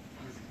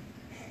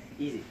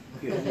 Easy.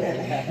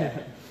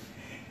 Good.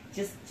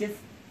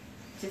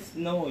 just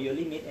know your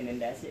limit and then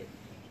that's it.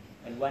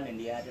 And one and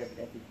the other,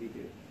 that's what we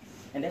do.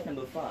 And that's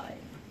number 5.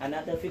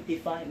 Another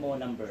 55 more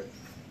number.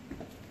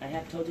 I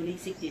have totally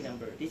 60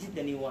 number. This is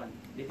the new one.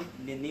 This is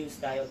the new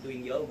style of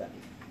doing yoga.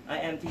 I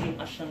am teaching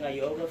Ashtanga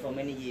yoga for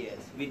many years.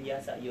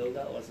 Vinyasa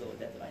yoga also,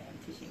 that's what I am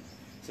teaching.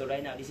 So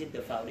right now, this is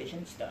the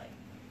foundation style.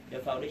 The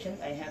foundation,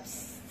 I have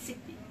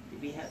 60.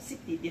 We have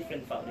 60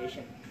 different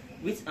foundation.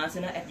 Which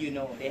asana, as you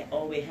know, they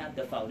always have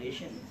the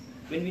foundation.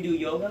 When we do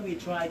yoga, we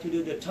try to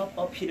do the top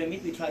of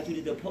pyramid, we try to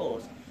do the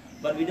pose.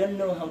 But we don't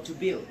know how to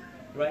build,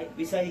 right?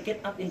 We say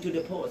get up into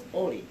the pose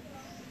only.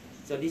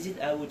 So this is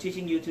I will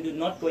teaching you to do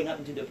not going up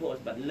into the pose,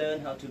 but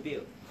learn how to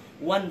build.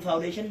 One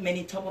foundation,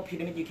 many top of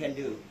pyramid you can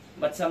do.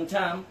 But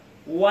sometimes,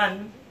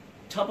 one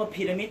top of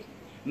pyramid,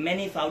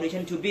 many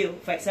foundation to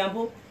build. For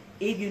example,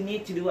 if you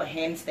need to do a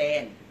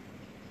handstand,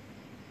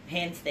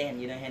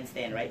 you know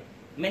handstand, right?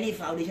 Many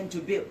foundation to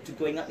build to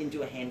going up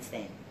into a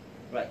handstand,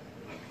 right?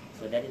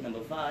 So that is number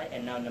 5,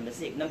 and now number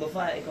 6. Number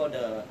 5 I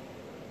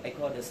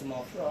call the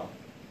small frog,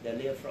 the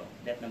little frog.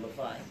 That's number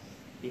 5,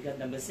 because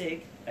number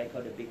 6 I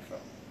call the big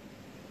frog.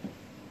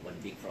 What a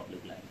big frog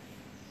look like?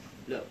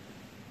 Look,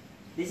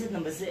 this is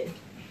number 6.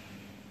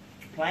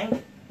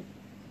 Plank,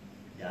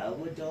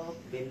 downward dog,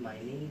 bend my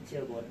knee,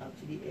 tailbone up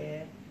to the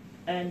air,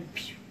 and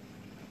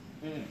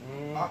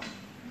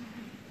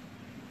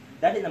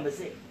that is number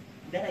 6.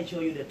 Then I show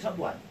you the top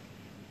one.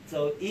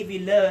 So if we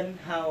learn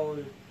how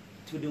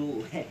to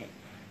do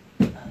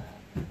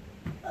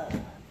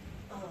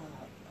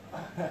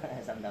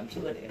sometimes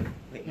sure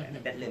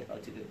that learn how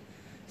to do.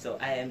 So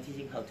I am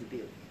teaching how to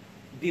build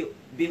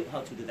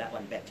how to do that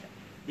one better.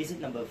 This is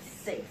number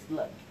 6.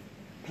 Look,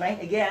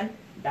 plank again,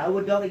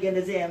 downward dog again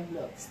the same.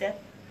 Look,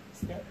 step,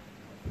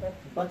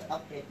 butt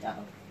up, head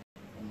down,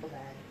 and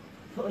back,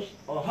 push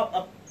or hop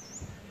up,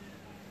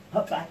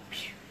 hop back.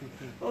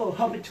 Oh,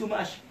 hop it too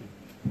much.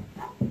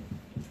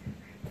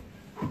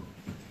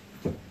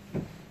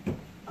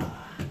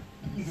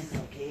 This is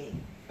okay.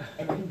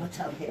 And then butt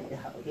up, head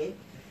down, okay,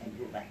 and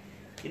go back.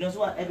 You know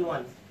what,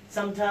 everyone?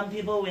 Sometimes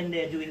people, when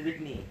they're doing with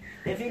me,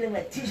 they're feeling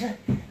like, teacher,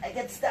 I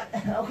get stuck.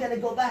 How can I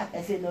go back?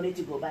 I say, no need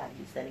to go back.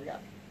 You're standing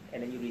up.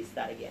 And then you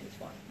restart again. It's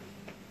fine.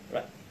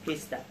 Right.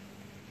 Please start.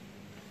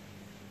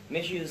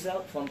 Measure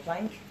yourself from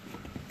plank.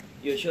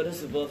 Your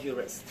shoulders above your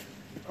wrist.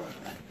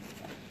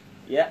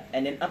 Yeah.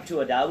 And then up to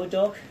a downward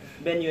dog.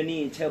 Bend your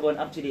knee, tailbone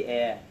up to the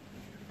air.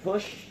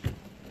 Push.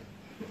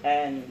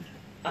 And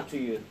up to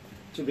you.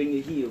 To bring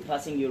your heel,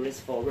 passing your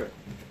wrist forward.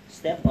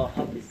 Step or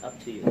hop is up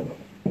to you.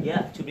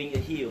 Yeah, to bring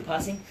your heel,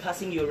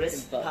 passing your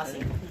wrist,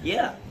 passing.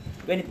 Yeah,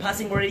 when it's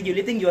passing already, you're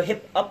lifting your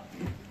hip up,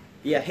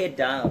 yeah, head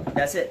down.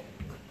 That's it.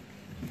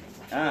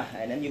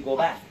 And then you go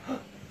back.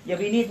 Yeah,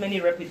 we need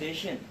many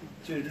repetition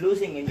to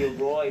losing in your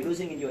groin,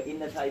 losing in your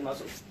inner thigh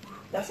muscles.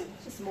 That's it.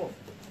 Just move,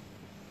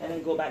 and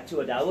then go back to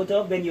a downward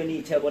dog. Bend your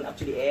knee, tailbone up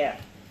to the air.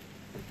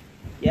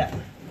 Yeah,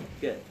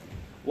 good.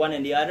 One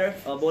and the other,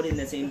 or both in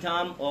the same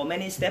time, or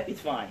many steps.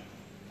 It's fine.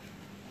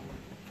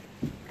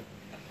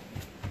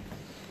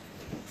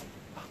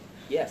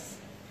 Yes.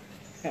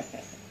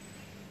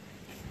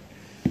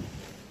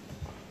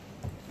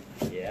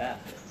 Yeah.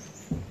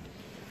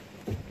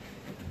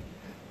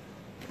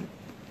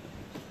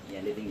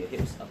 Yeah, lifting your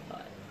hips up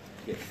high.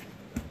 Good.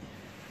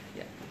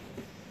 Yeah.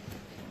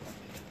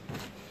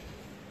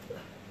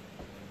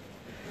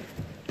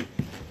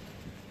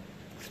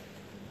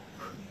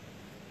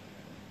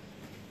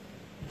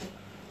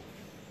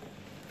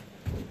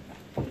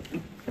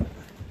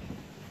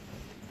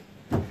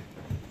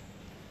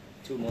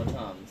 Two more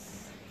times.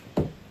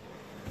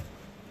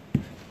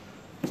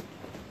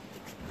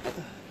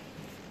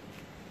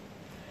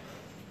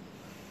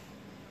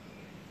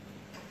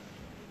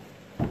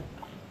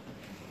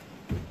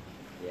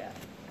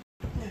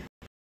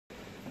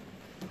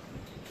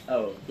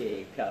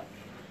 Okay, come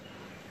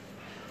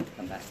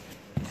back,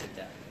 sit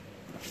down.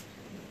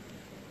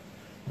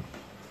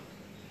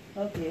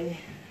 Okay,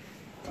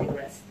 take a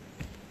rest.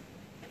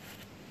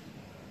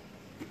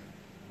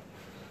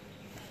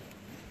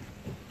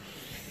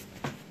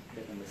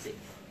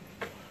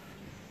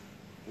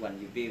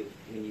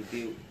 you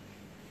build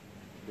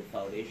the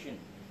foundation,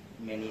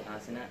 many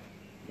asana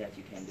that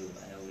you can do.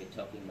 We're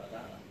talking about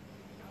that.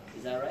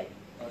 Is that right?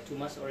 Or too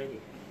much already?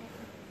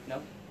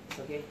 No? It's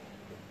okay?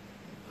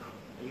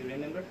 You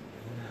remember?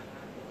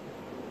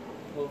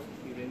 Hope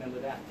you remember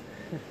that.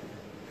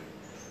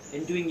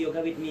 In doing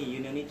yoga with me,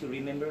 you don't need to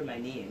remember my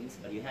names,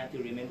 but you have to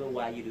remember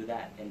why you do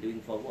that and doing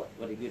for what?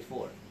 What is good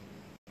for?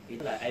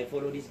 It's like I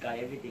follow this guy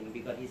everything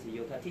because he's a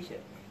yoga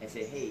teacher. I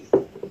say, hey,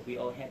 we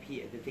all have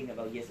here to think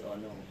about yes or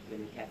no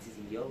when you're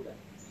practicing yoga.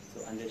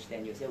 So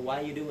understand yourself,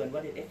 why you do and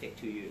what it affect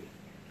to you,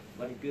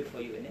 what is good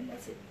for you, and then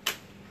that's it.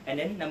 And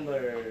then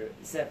number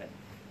 7,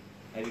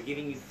 I will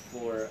giving you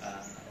for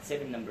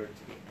 7 number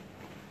today.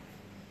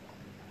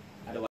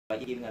 Otherwise, you're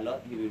giving a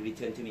lot, you will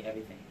return to me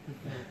everything.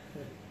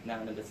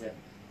 Now number 7.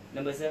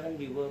 Number 7,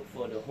 we work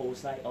for the whole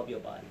side of your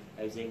body.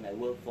 I was saying I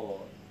work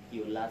for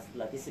your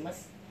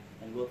latissimus,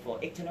 and work for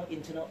external,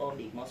 internal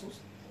oblique muscles,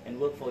 and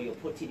work for your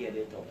posterior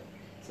deltoid.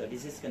 So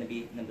this is going to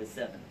be number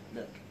 7.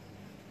 Look.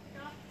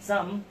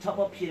 Some top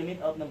of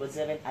pyramid of number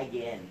 7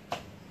 again.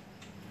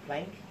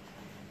 Plank.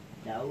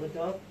 Downward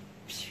dog.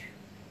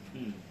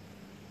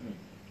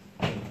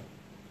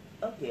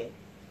 Okay.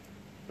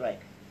 Right.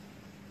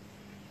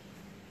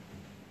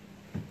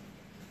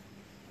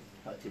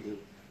 How to do?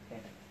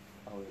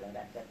 Oh,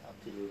 that's how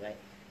to do, right?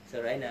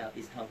 So right now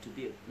is how to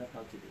build, not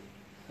how to do.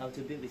 How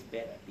to build is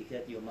better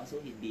because your muscle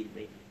is being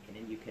ready, and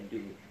then you can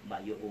do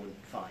by your own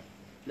fine.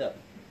 Look.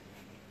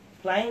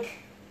 Plank.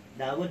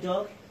 Downward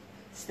dog.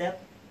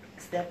 Step.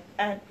 Step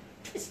and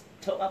twist,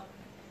 toe up,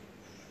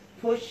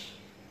 push,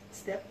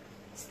 step,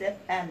 step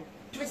and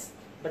twist,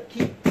 but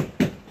keep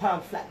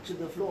palm flat to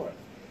the floor.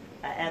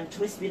 I am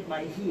twist with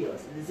my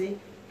heels, you see,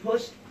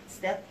 push,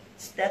 step,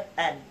 step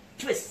and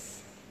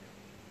twist.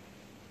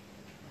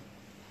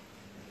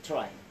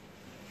 Try,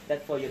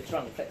 that's for your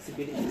trunk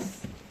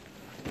flexibilities.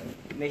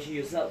 Measure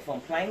yourself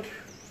from plank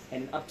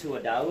and up to a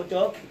downward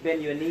dog,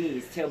 bend your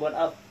knees, tailbone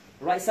up,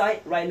 right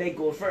side, right leg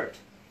go first.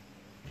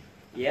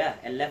 Yeah,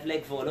 and left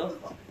leg follow.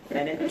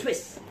 And then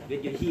twist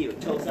with your heel,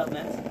 toes up,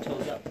 man,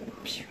 toes up.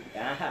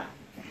 Aha.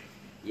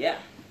 Yeah.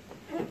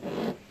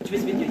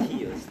 Twist with your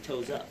heels,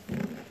 toes up.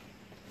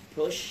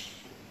 Push,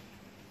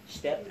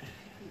 step,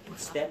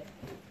 step,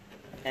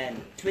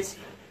 and twist.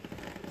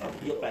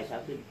 ยกปลายเท้า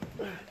ขึ้น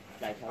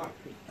ปลายเท้า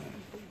ขึ้น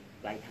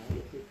ปลายเท้าย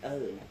กขึ้น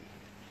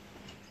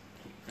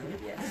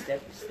Yeah,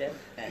 step, step,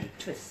 and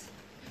twist.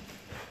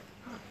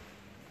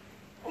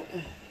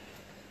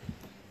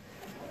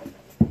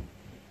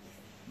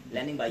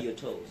 Landing by your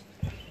toes.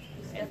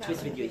 And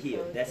twist with your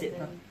heel. That's it.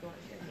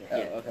 Yeah.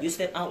 Okay. You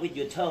step out with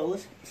your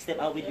toes. Step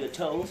out with your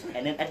toes,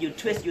 and then as you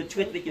twist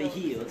with your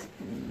heels.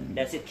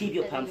 That's it. Keep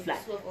your palm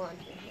flat.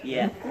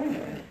 Yeah.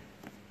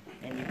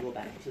 And you go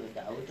back to the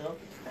downward dog.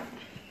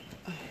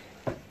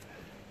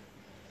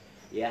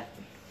 Yeah.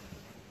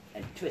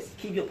 And twist.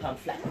 Keep your palm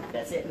flat.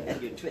 That's it.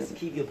 And you twist.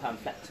 Keep your palm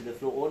flat to the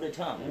floor all the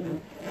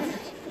time.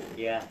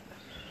 Yeah.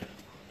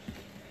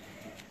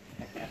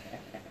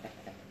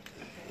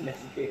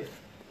 That's good.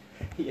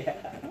 Yeah.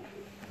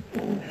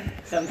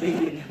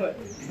 Something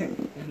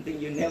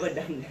you never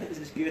done. This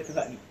is good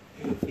one.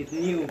 It's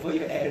new for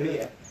your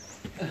area.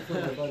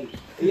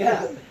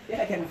 Yeah,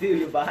 I can feel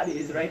your body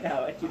is right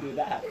now as you do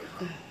that.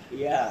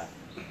 Yeah.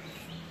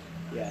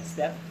 Yeah,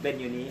 step, bend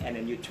your knee, and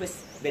then you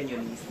twist, bend your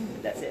knees.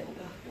 That's it.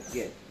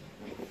 Good.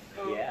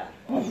 Yeah.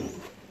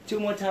 2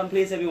 more times,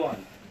 please,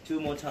 everyone.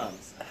 2 more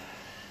times.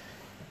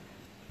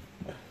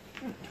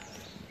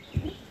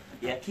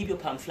 Yeah, keep your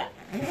palm flat.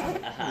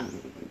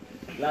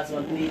 Last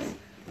one, please.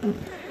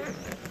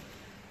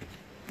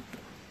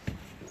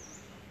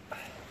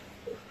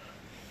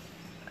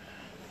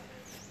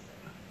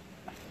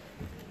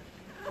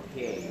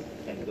 Okay,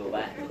 can go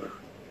back.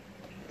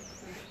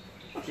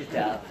 Sit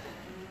down.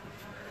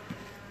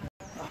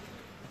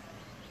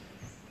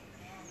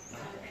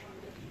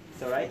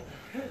 It's alright?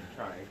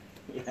 Trying.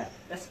 Yeah,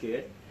 that's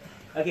good.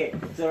 Okay,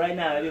 so right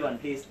now, everyone,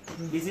 please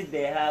visit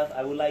their house.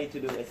 I would like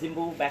you to do a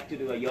simple back to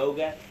do a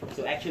yoga.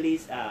 So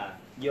actually,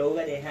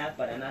 yoga they have,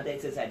 but another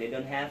exercise they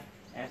don't have.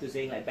 I have to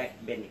say like back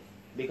bending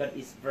because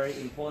it's very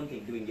important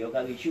thing doing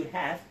yoga. We should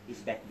have is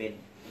back bend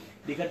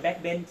because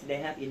back bend they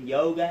have in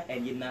yoga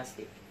and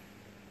gymnastics,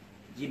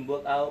 gym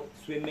workout,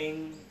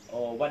 swimming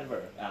or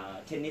whatever,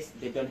 tennis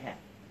they don't have.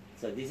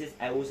 So this is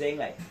I was saying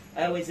like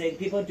I always say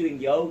people doing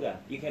yoga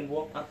you can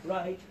walk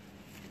upright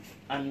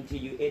until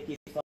you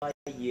 85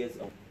 years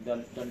old.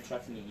 Don't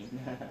trust me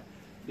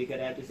because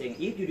I have to say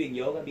if you're doing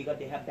yoga because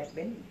they have back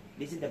bend.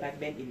 This is the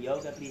back bend in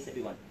yoga. Please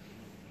everyone.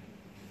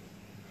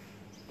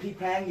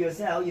 Preparing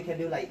yourself, you can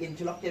do like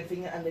interlock your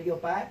finger under your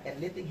back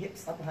and lifting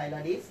hips up high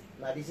like this.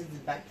 Now this is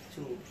back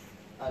to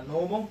a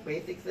normal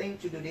basic thing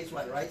to do this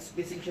one, right?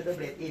 Squeezing shoulder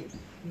blade in.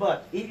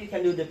 But if you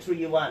can do the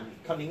 3-1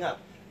 coming up,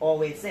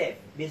 always safe.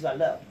 This one,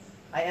 look.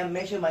 I am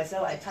measure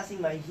myself, I touching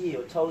my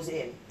heel, toes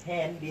in,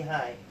 hand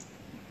behind.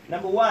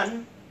 Number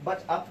 1,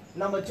 butt up.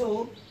 Number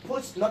 2,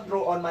 push, not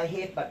roll on my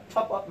head, but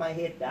top of my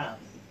head down.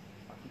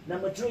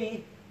 Number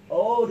 3,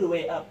 all the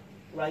way up,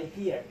 right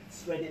here,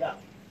 straight it up.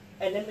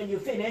 And then when you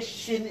finish,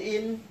 shin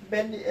in,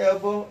 bend the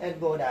elbow, and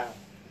go down.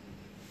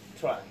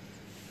 Try.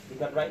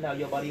 Because right now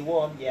your body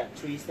warm. Yeah,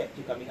 3 steps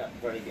to coming up.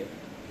 Very good.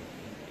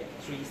 Yeah,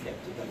 3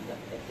 steps to coming up.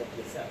 Adjust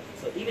yourself.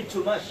 So even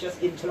too much,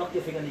 just interlock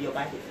your finger into your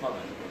back. It's fine.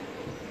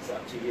 It's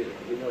up to you.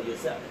 You know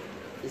yourself.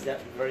 Is that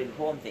a very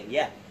important thing?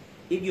 Yeah.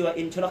 If you are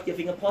interlock your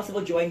finger,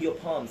 possible join your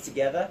palms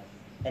together,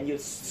 and you're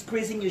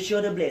squeezing your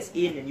shoulder blades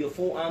in and your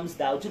forearms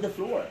down to the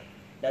floor.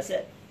 That's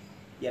it.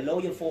 Yeah,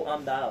 lower your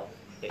forearm down.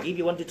 If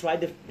you want to try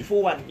the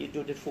full one, you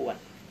do the full one.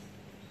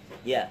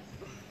 Yeah.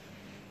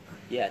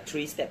 Yeah,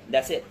 3 steps.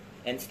 That's it.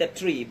 And step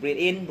 3, breathe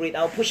in, breathe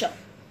out, push up.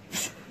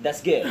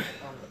 That's good.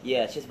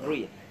 Yeah, just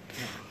breathe.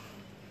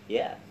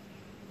 Yeah.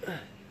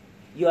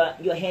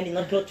 Your hand is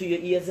not close to your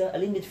ears, a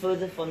little bit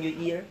further from your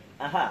ear.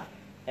 Aha.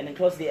 And then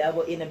close the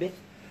elbow in a bit.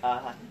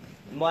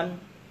 1,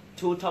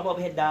 2, top of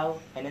head down.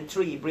 And then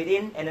 3, breathe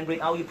in, and then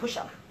breathe out, you push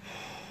up.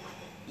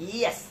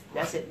 Yes,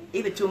 that's it.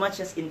 If it's too much,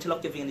 just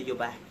interlock your finger into your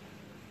back.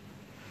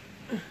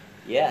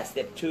 Yeah,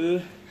 step 2,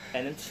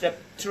 and then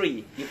step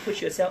 3, you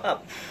push yourself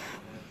up.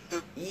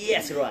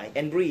 Yes, right,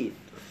 and breathe.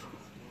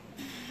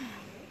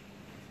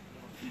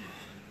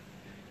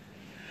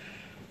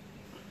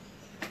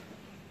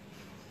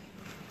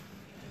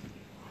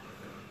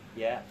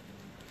 Yeah.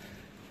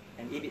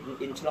 And if you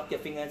interlock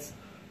your fingers,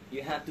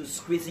 you have to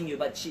squeezing your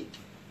butt cheek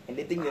and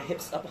lifting your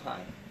hips up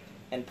high.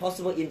 And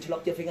possible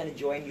interlock your finger and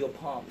join your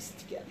palms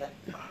together.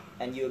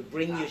 And you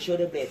bring your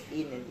shoulder blades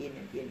in and in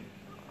and in.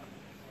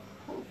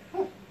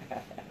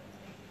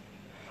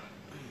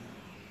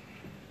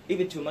 If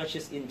it's too much,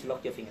 just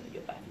interlock your finger in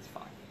your back. It's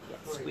fine. Yeah,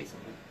 squeeze.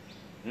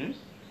 Hmm?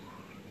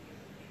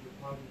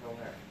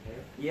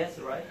 Yes,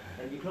 right.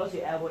 And you close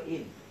your elbow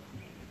in.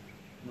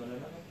 No.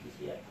 It's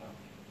here.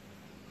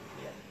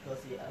 Yeah,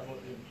 close your elbow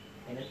in.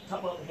 And then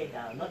top of the head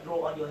down. Not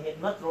roll on your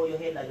head. Not roll your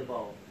head like the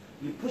ball.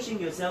 You're pushing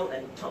yourself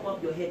and top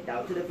of your head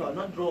down to the floor.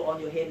 Not roll on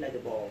your head like the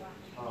ball.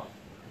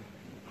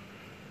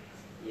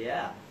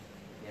 Yeah.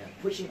 Yeah.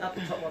 Pushing up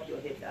the top of your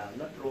head down.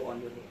 Not roll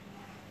on your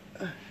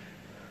head.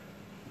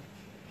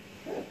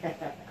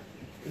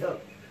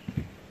 Look.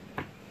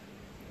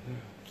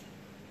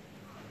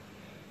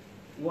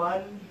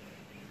 1,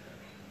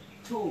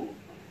 2.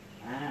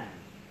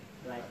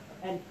 Right.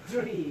 And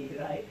 3.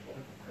 Right.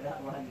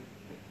 That one.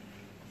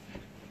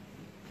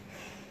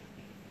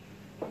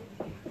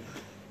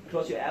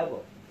 Close your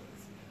elbow.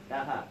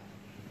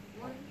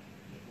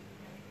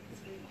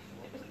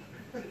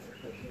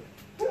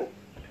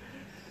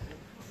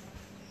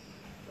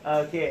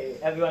 Okay,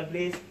 everyone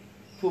please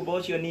pull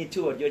both your knee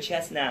toward your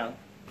chest now.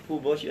 Pull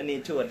both your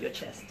knee toward your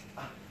chest.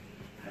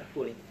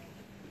 Pulling.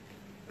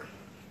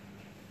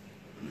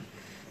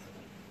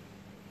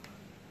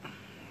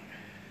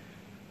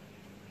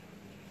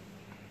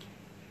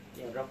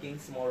 Yeah, rocking,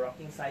 small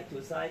rocking side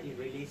to side. You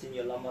release in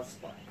your lumbar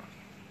spine.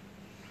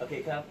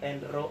 Okay, come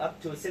and roll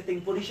up to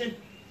sitting position.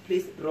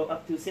 Please roll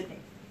up to sitting.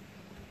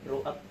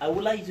 Roll up. I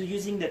would like you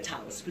using the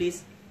towels,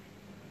 please.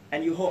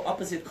 And you hold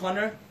opposite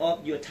corner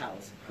of your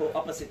towels. Hold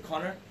opposite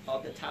corner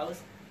of the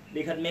towels.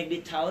 Because maybe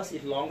towels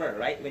is longer,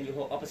 right? When you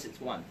hold opposite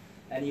one.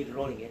 And you're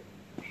rolling it.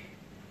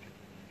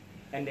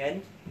 And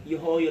then you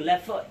hold your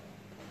left foot.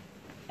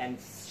 And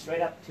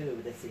straight up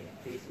to the ceiling.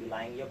 Please, you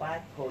lying your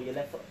back. Hold your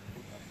left foot.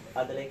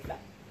 Other leg flat.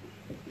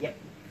 Yep.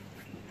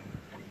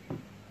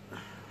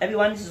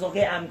 Everyone, this is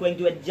okay. I'm going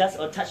to adjust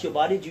or touch your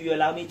body. Do you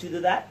allow me to do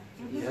that?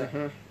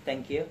 Yeah.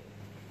 Thank you.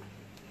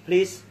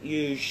 Please,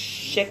 you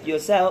shake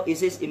yourself.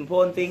 Is this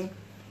important thing?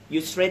 You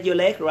straight your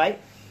leg, right?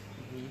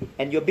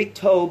 And your big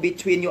toe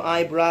between your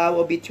eyebrow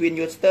or between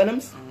your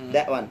sternums.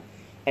 That one.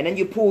 And then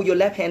you pull your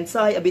left hand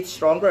side a bit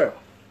stronger.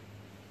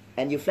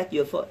 And you flex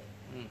your foot.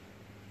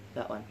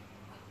 That one.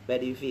 Where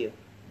do you feel?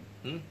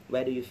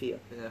 Where do you feel?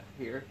 Yeah,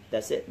 here.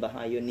 That's it.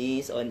 Behind your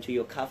knees or into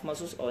your calf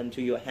muscles or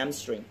into your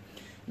hamstring.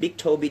 Big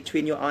toe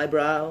between your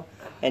eyebrow.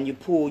 And you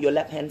pull your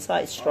left hand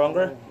side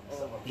stronger.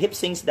 Hip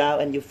sinks down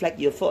and you flex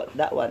your foot.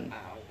 That one.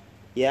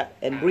 Yeah.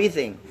 And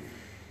breathing.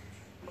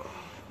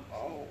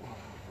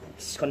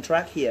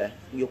 Contract here.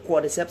 Your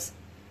quadriceps.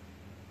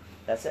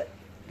 That's it.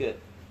 Good.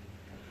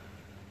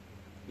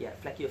 Yeah.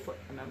 Flex your foot.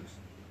 And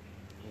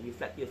you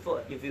flex your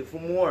foot. You feel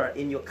more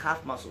in your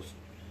calf muscles.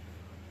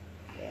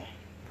 Yeah.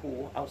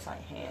 Pull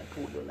outside hand.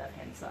 Pull your left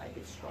hand side a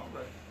bit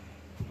stronger.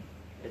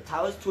 The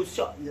towel is too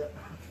short. Yeah.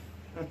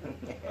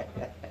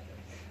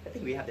 I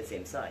think we have the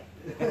same side.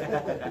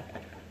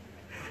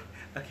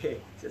 Okay,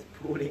 just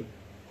pulling.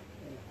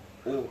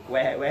 Oh,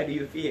 where do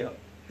you feel?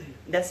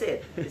 That's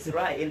it. It's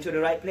right, into the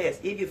right place.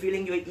 If you're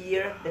feeling your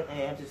ear, then I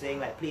have to say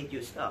like, please,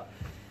 you stop.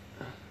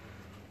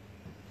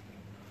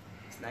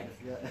 It's nice.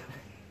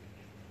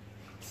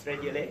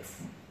 Straight your legs.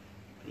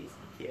 Please,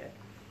 here.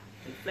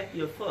 And flex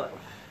your foot.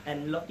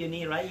 And lock your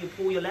knee, right? You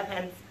pull your left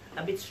hand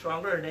a bit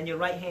stronger than your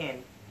right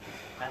hand.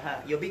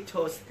 Your big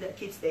toes,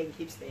 keep staying.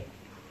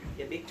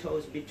 Your big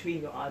toes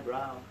between your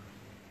eyebrow.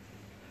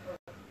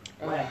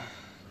 Where?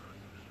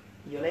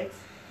 Your legs,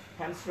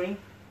 hamstring,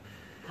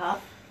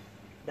 calf.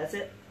 That's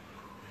it.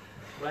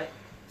 Right?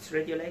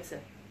 Straight your legs.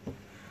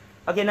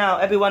 Okay, now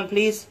everyone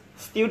please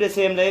Still the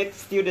same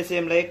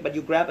leg, but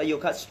you grab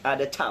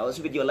the towels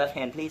with your left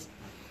hand, please.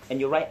 And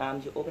your right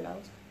arm, you open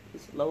out.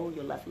 Please lower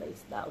your left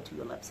legs down to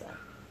your left side.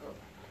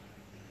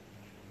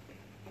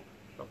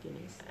 Lock your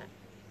knees.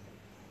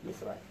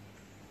 This right.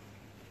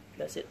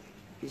 That's it.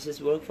 This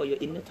is work for your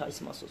inner thighs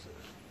muscles.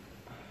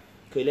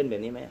 เคยเล่นแบ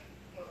บนี้ไหม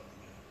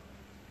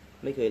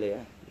ไม่เคยเลยอ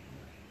ะ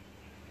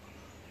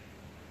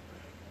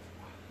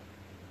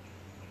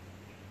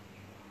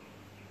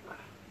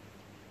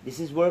This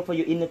is work for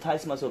your inner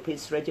thighs muscle.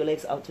 Please stretch your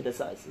legs out to the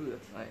sides. Ooh,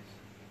 that's nice.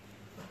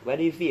 Where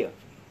do you feel?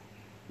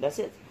 That's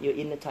it. Your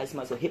inner thighs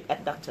muscle, hip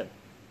adductor.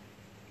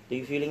 Do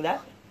you feeling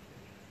that?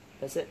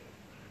 That's it.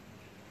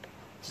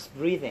 Just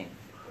breathing.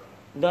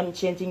 Don't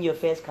changing your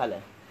face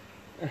color.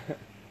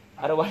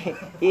 Otherwise,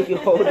 if you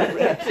hold the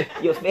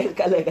breath, your face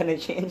color gonna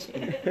change.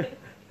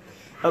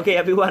 Okay,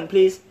 everyone,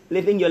 please.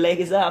 Lifting your leg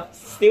is up.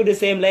 Still the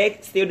same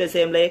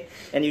leg.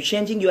 And you're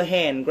changing your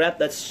hand. Grab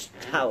the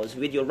towels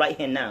with your right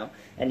hand now.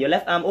 And your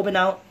left arm open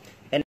out.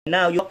 And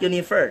now you lock your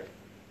knee first.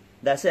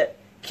 That's it.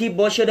 Keep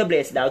both shoulder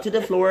blades down to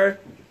the floor.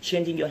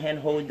 Changing your hand,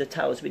 hold the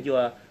towels with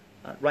your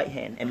right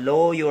hand. And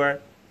lower your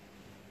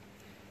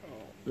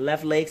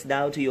left legs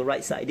down to your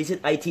right side. This is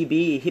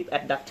ITB, hip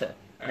adductor.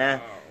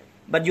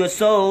 But your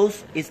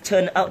soles is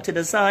turned out to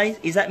the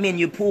side. Does that mean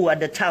you pull at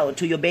the towel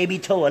to your baby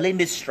toe a little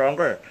bit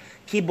stronger?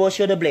 Keep both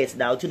shoulder blades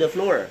down to the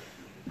floor.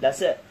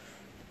 That's it.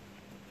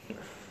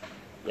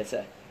 Yes,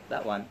 sir.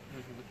 That one.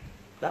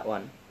 That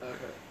one.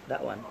 Okay.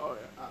 That one. Oh,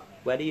 yeah.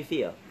 Where do you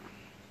feel?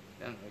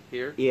 Down right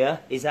here? Yeah.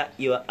 Is that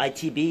your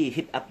ITB,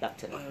 hip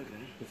abductor? Okay.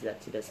 Is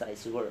that to the side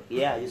to work?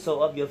 Yeah. You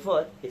sole up your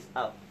foot. It's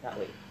out that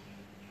way.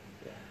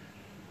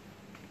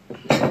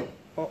 Yeah.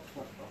 Oh.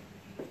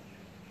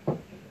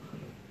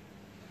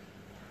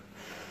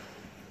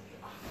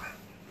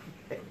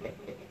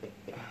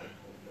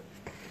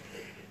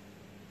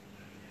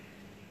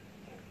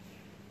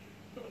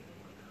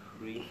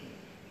 Breathe.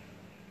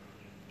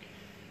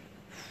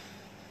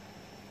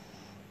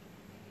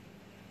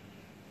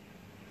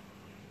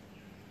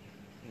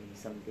 Maybe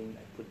something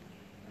I put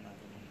another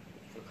one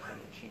for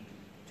color change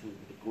to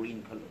the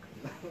green color.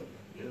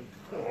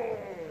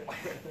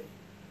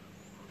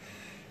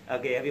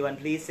 Okay, everyone,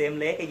 please same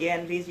leg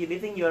again. Please, you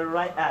lifting your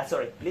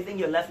lifting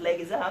your left leg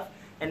is up,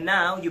 and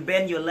now you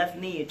bend your left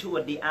knee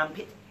toward the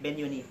armpit. Bend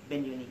your knee,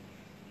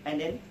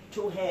 and then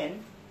two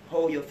hands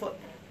hold your foot.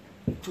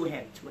 Two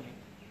hands.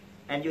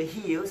 And your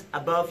heels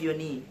above your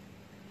knee.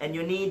 And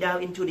your knee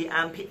down into the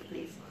armpit,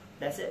 please.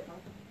 That's it.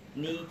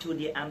 Knee to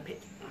the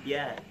armpit.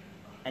 Yeah.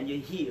 And your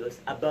heels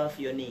above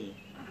your knee.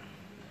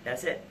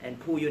 That's it. And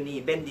pull your knee.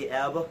 Bend the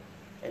elbow.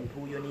 And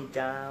pull your knee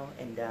down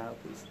and down,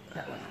 please.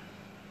 That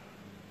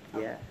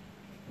one. Yeah.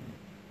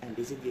 And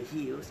this is your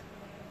heels.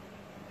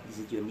 This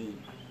is your knee.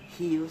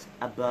 Heels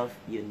above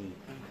your knee.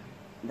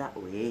 That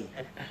way.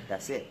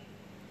 That's it.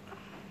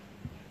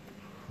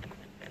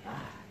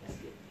 That's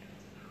it.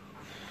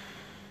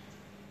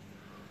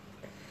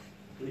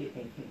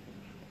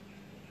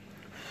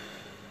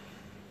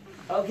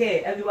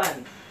 Okay,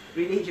 everyone,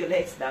 release your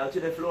legs down to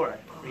the floor.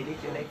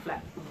 Release your leg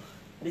flat.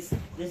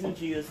 Listen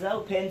to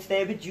yourself. Pain,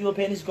 stay with you.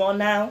 Pain is gone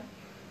now.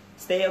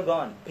 Stay or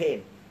gone?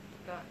 Pain.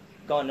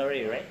 Gone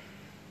already, right?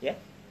 Yeah?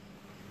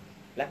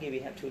 Lucky we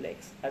have two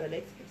legs. Other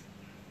legs,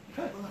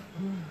 please.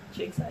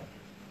 Cheek side.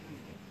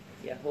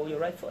 Yeah, hold your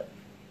right foot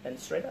and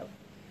straight up.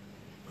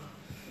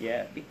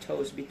 Yeah, big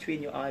toes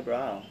between your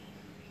eyebrow.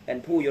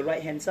 And pull your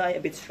right hand side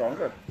a bit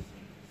stronger.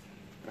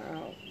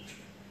 Ow.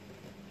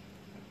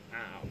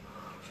 Ow.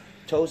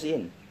 Toes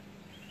in.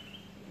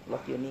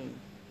 Lock your knee.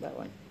 That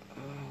one.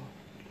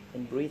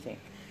 And breathing.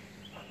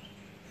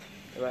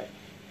 All right.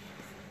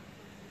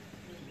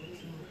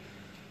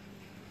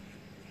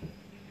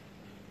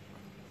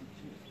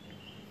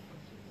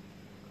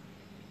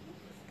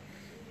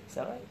 Is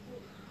that right?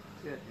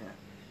 Good, yeah.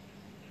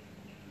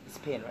 It's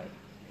pain, right?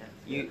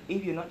 Yeah.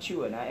 If you're not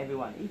sure now,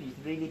 everyone, if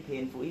it's really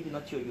painful, if you're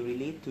not sure, you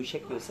release to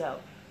check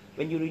yourself.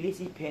 When you release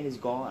it, pain is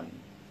gone.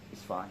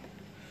 It's fine.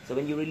 So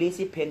when you release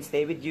it, pain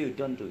stay with you.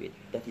 Don't do it.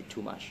 That is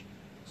too much.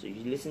 So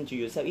you listen to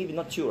yourself. If you're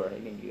not sure, I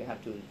mean, you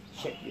have to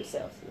check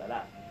yourself like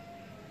that.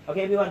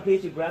 Okay, everyone,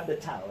 please, you grab the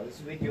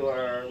towels with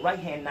your right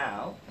hand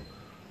now,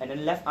 and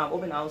then left arm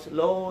open out.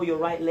 Lower your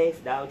right legs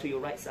down to your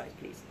right side,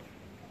 please.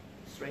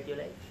 Straight your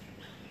legs.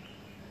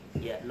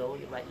 Yeah, lower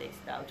your right legs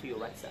down to your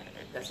right side.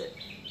 That's it.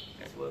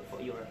 That's work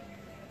for your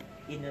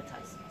inner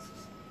thighs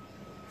muscles.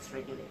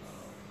 Straight your legs.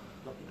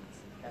 Lock your legs.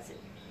 That's it.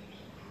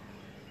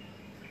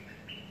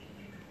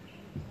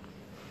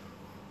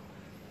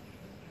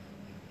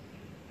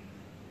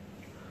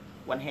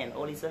 One hand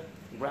only, sir.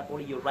 Grab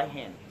only your right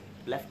hand.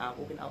 Left arm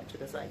open out to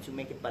the side to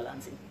make it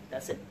balancing.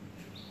 That's it.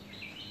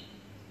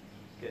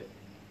 Good.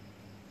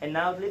 And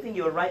now lifting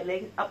your right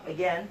leg up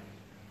again.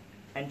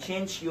 And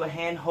change your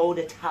hand, hold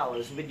the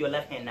towels with your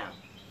left hand now.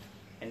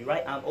 And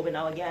right arm open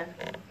out again.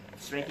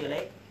 Straight your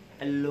leg.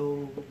 And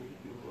lower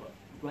your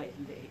right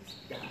legs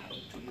down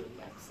to your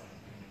left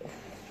side.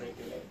 Straight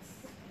your legs.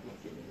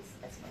 Lift your knees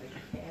as much as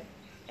you can.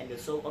 And the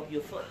sole of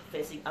your foot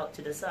facing out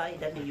to the side.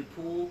 That means you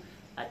pull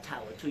a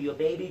towel to your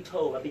baby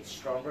toe a bit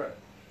stronger.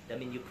 That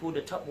means you pull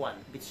the top one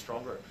a bit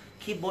stronger.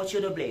 Keep both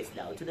shoulder blades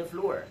down to the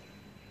floor.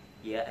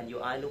 Yeah, and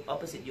your eye look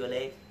opposite your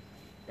leg.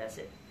 That's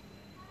it.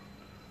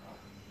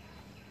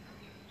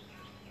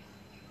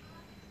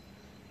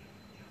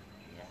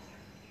 Yeah.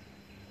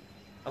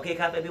 Okay,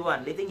 clap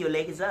everyone. Lifting your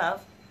leg is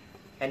up.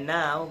 And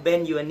now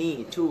bend your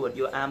knee toward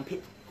your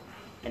armpit.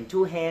 And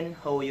two hands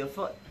hold your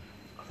foot.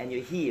 And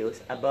your heels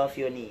above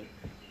your knee.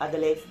 Other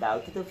legs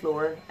down to the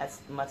floor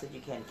as much as you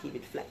can. Keep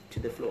it flat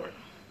to the floor.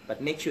 But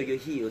make sure your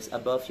heels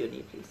above your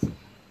knee, please.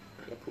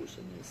 Yeah, push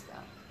your knees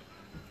down.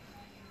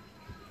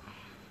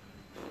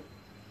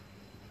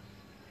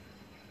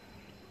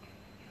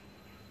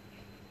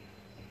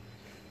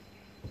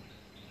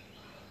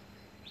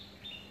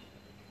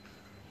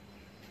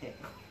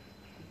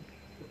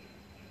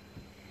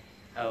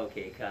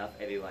 Okay, calf,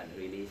 everyone,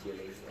 release your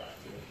legs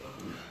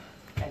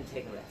and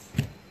take a rest.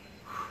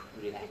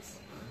 Relax.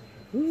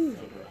 Take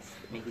a rest.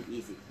 Make it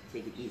easy.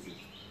 Take it easy.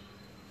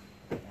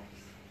 Relax.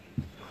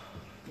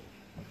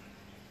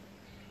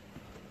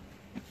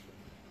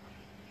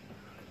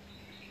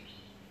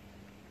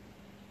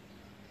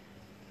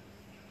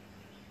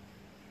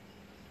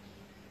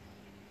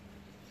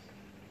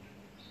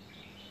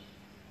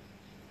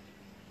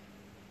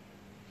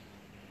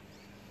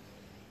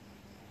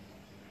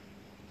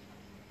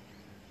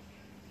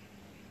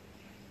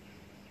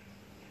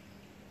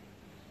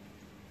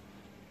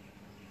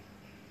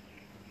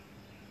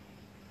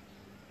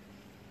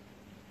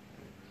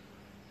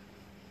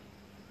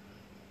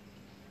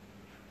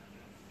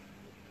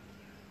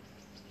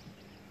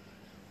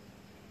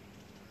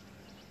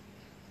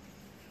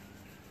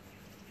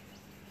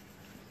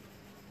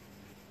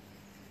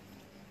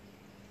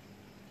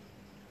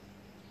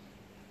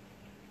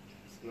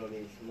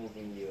 Slowly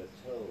moving your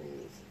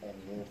toes and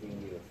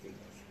moving your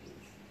fingers,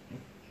 please.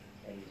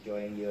 And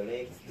join your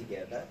legs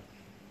together.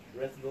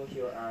 Rest both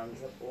your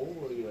arms up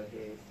over your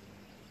head.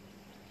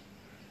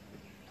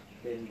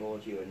 Bend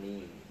both your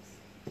knees.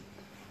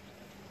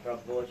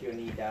 Drop both your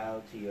knee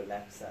down to your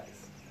left side.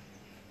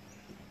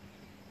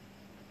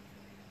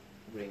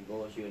 Bring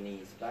both your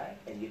knees back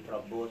and you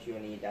drop both your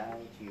knee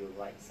down to your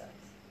right side.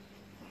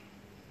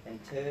 And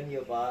turn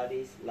your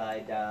bodies, lie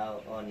down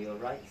on your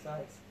right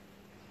side.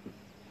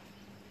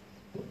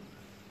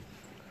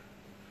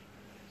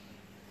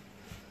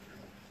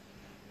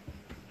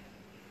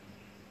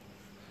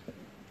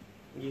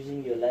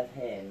 Using your left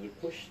hand, you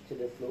push to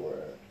the floor.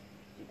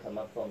 You come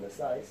up from the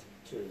sides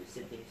to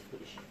sitting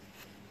position.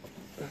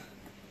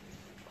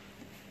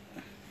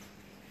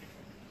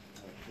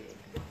 Okay.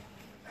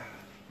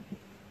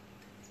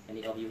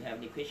 Any of you have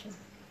any question?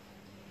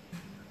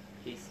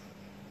 Please.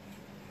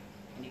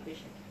 Any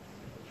question?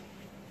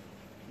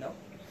 No?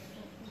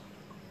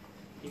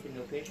 If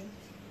no question,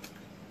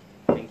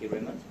 thank you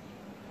very much.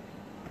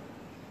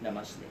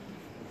 Namaste.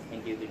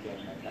 Thank you for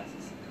joining my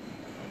classes.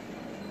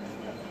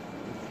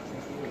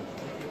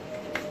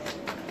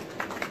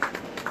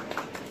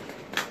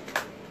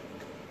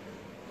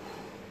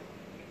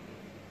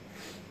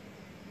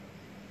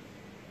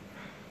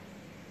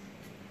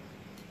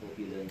 Hope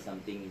you learn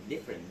something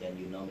different than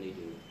you normally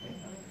do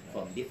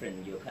from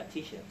different yoga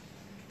teacher.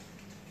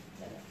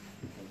 Thank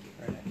you.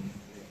 Very nice.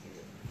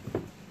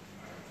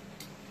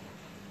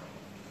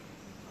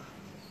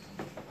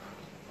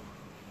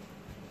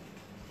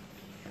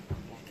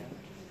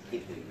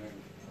 Keep doing it.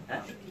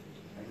 Huh?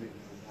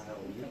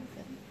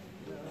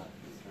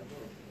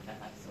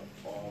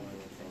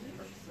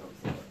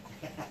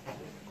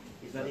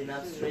 It's not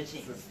enough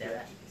stretching.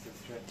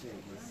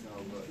 Stretching was so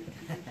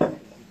good.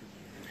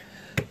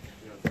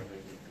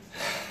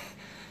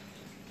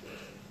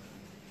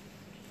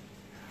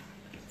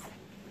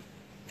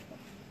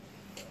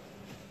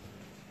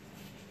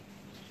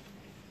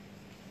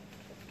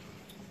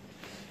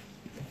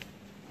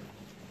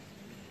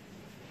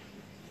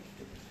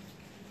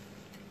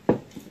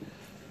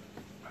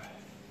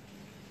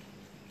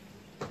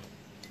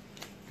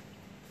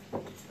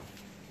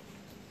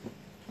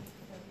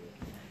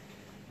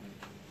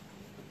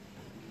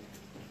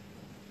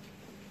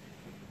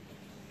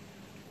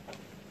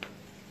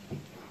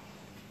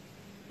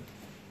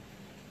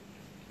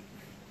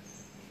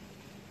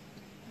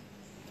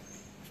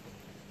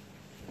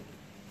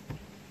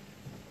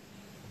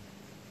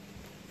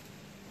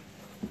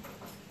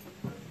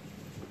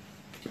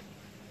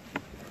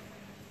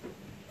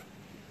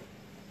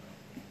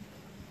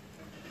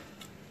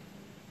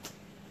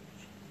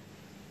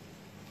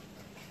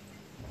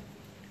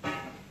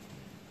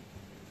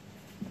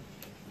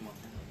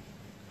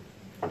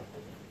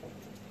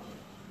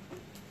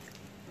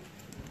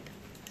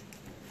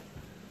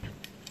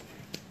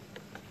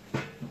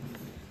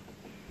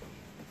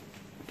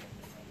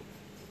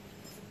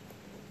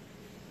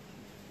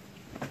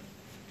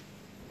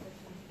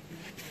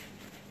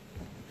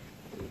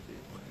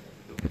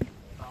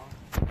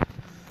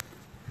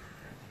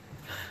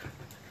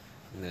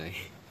 Này.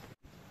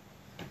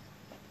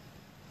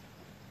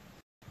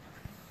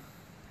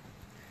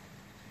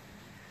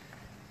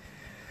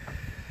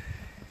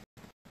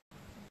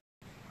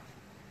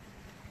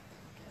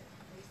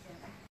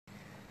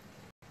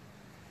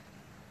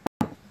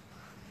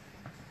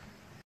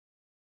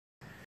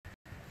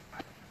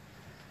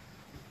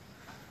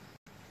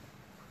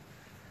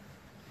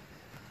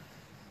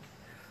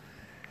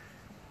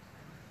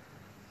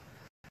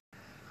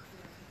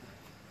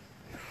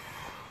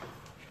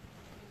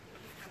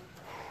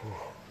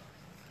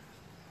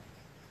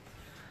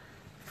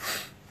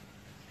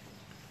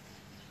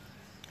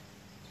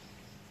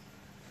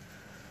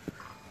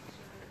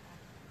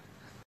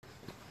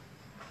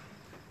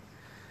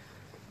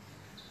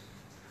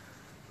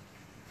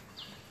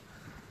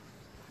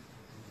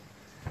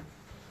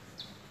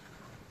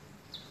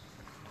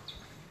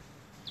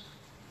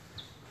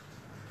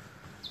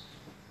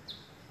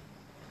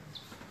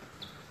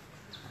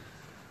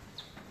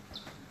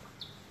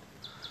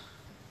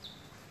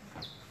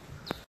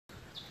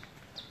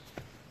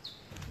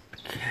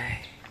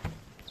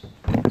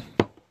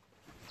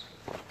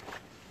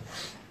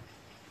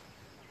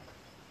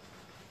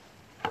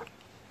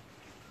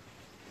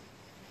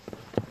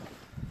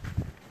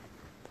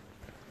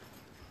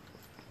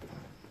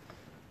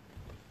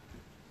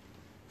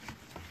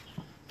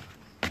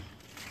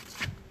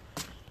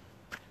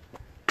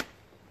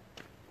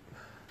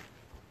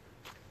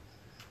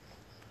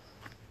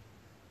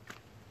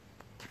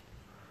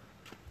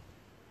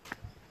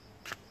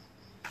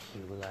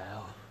 แล้ว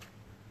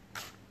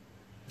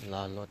ร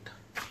อรถ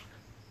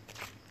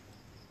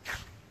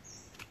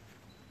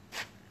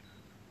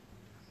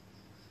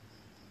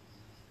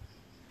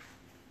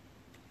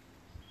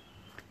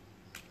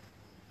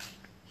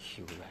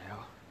หิวแล้ว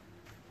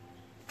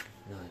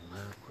เหนื่อยม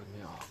ากพูดไ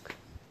ม่ออก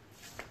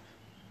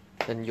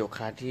เป็นโยค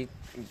ะที่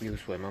วิว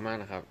สวยมาก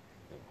ๆนะครับ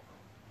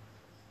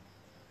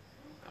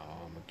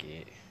เมื่อกี้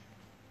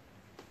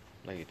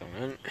เราอยู่ตรง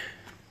นั้น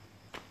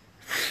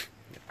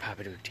เดี๋ยวพาไป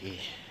ดูอีกที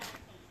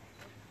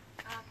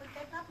คุณเ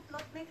ต้ครับร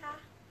ถไหมคะ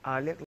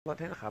เรียกรถ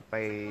ให้นะครับไป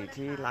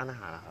ที่ร้านอา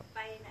หารนะครับไ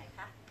ปไหนค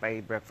ะไป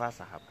เบรคฟาสต์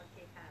ครับ โอเค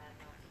ค่ะ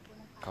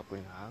ขอบคุณ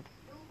ครับ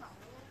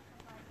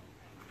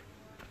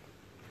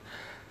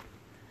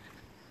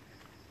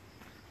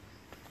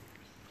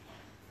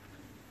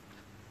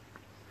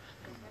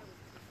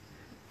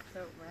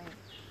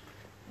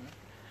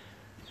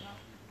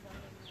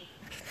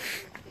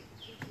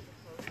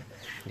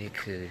นี่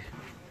คือ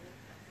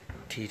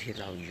ที่ที่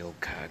เราโย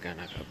คะกัน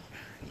นะครับ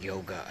โย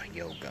ก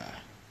ะ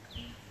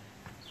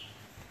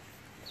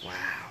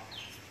ว้าว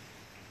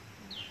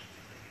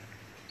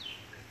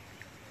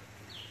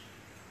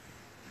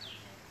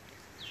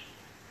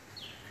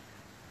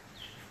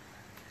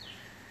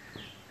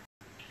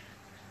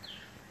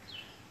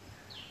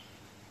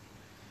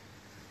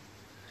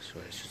ส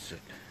วยสุ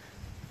ด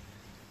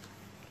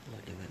ๆร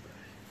ถยังไม่เปิด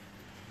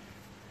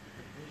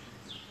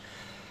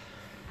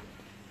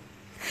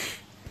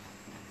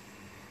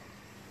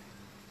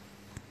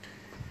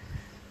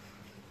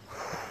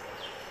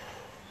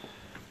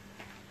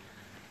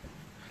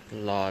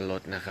รอร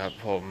ถนะครับ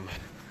ผม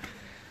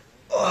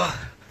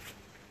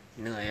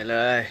เหนื่อยเล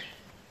ย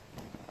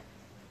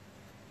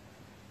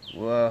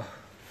ว้าว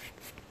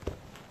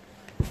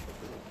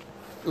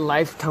ไล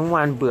ฟ์ทั้ง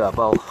วันเบื่อเ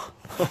ปล่า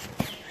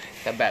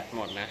แต่แบตห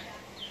มดนะ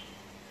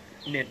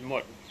เน็ตหม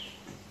ด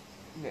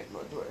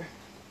ด้วย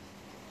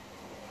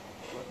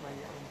รถมา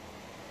ยัง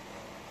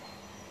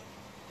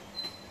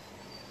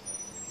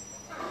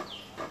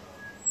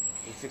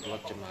รู้สึกร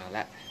ถจะมาแ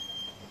ล้ว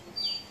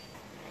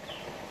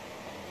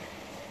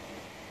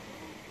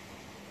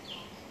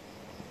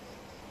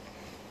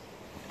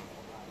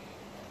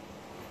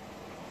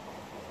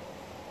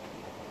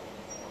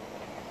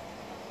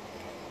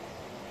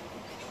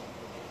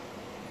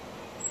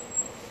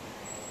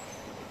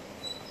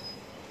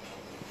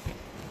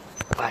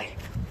ไป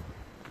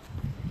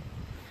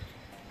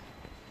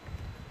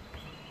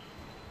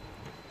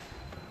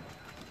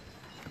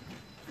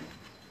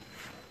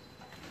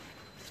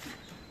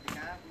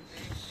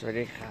สวัส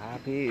ดีครับ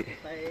พี่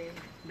ไป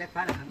เบรกฟ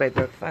าสต์นะครับไปเบ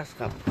รคฟาสต์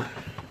ครับ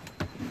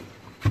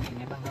เป็นไ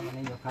งบ้างครับวัน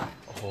นี้โยคะ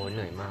โอ้โหเห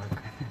นื่อยมาก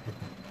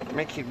ไ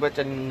ม่คิดว่าจ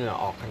ะเหงื่อ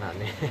ออกขนาด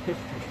นี้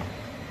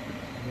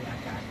มีอา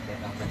กาศแดด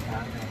ออกแต่เช้า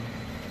เลย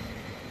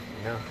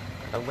เนอะ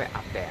ต้องไปอ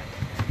าบแดด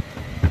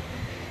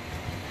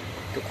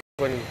ทุก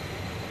คน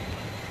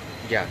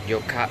อยากโย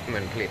คะเหมื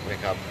อนผลิตไหม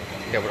ครับ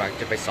เดี๋ยวเรา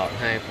จะไปสอน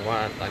ให้เพราะว่า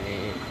ตอน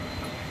นี้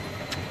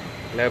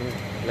เ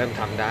ริ่ม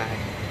ทำได้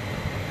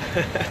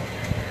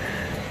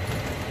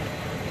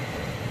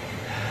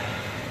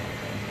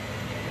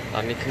ต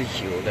อนนี้คือ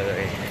หิวเล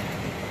ย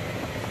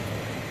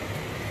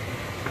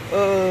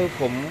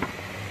ผม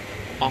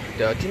เ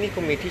ดี๋ยวที่นี่ก็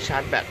มีที่ชา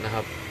ร์จแบตนะค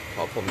รับเพร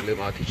าะผมลืม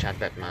เอาที่ชาร์จ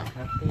แบตมาค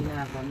รับที่หน้า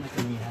ร้านมันจ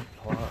ะมีครับเ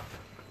พราะ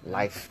ไล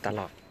ฟ์ตล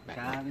อดแบต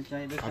การเป็นใจ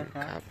ด้วยค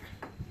รับ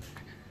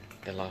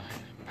เดี๋ยวเรา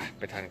ไ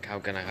ปทานข้าว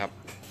กันนะครับ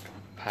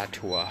พา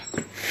ทัวร์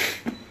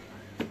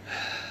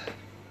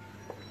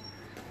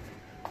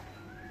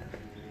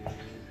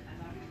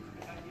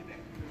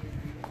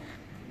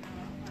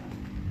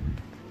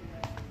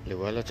หรือ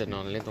ว่าเราจะน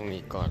อนเล่นตรง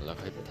นี้ก่อนแล้ว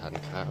ค่อยไปทาน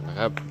ข้าวนะ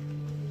ครับ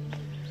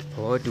เพร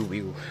าะว่าดู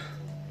วิว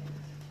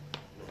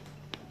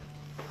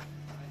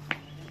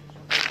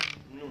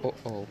โ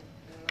อ้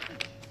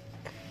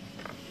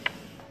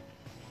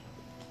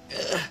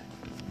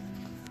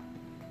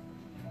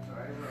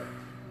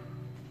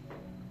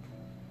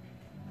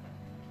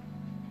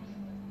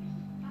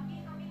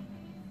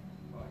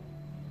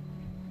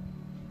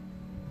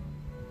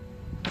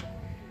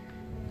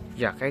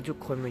อยากให้ทุก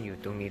คนมาอยู่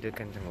ตรงนี้ด้วย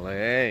กันจังเล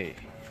ย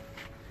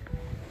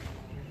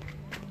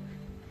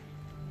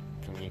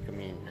ตรงนี้ก็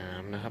มีน้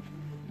ำนะครับ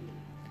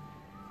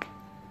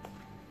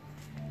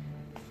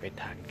ไป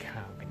ทานข้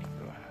าวกันดี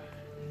กว่า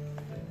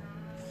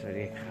สวัส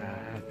ดีค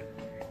รับ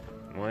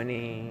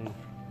Morning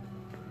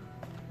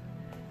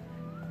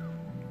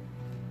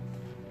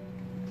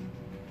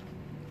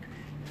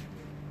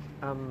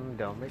เ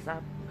ดี๋ยวไม่ทรา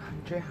บ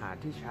ช่วยหา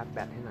ที่ชาร์จแบ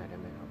ตให้หน่อยได้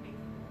ไหมครับ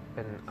เ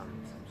ป็น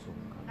Samsung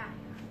ครับ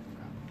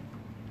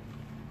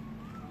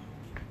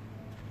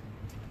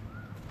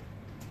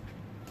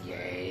เ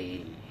ย้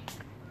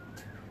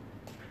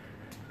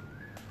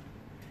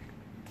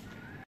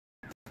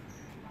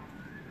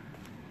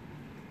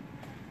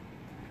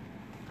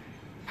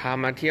พา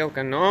มาเที่ยว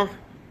กันเนาะ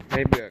ไ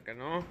ม่เบื่อกัน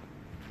เนาะ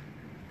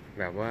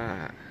แบบว่า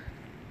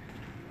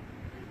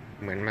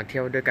เหมือนมาเที่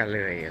ยวด้วยกันเ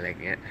ลยอะไร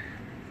เงี้ย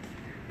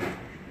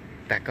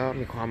แต่ก็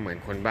มีความเหมือน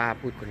คนบ้า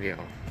พูดคนเดียว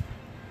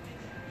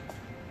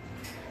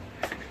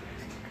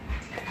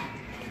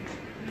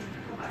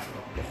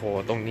โอ้โห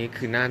ตรงนี้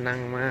คือน่านั่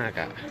งมาก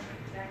อ่ะ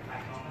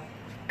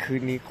คื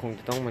นนี้คงจ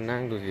ะต้องมานั่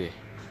งดูสิ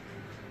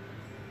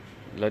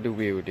แล้วดู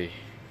วิวดิ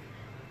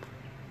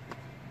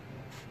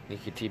นี่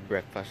คือที่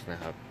breakfast นะ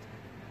ครับ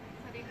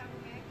สวัสดีค่ะคุ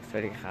ณแม็ก ส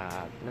วัสดีครั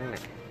บนั่งไหน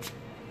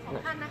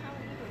 2 ท่านนะคะวั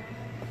นนี้อยู่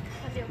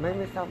คนเดียว ไ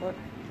ม่ทราบว่า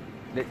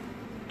ได้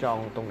จอง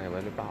ตรงไหนไว้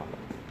หรือเปล่า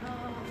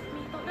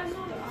มีโต๊ะด้านน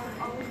อกหรือ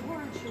เอา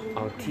เอ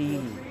าที่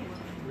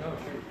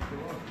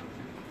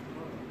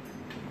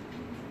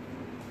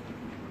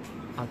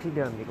เ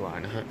ดิมดีกว่า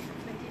นะฮะ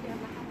เป็นที่เดิม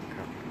นะคะ ค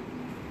รับ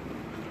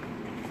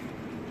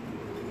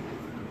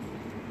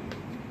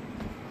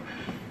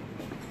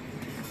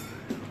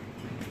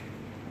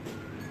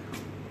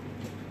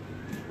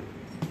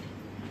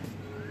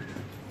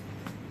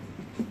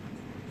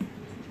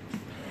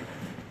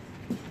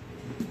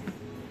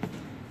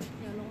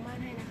เดี๋ยวลงม่าน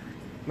ให้นะคะ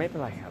ไม่เป็น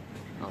ไรครับ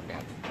เอาแด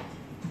ด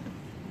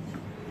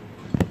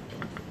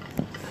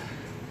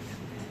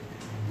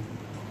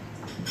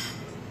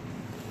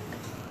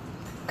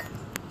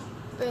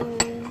เป็น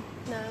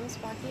น้ำส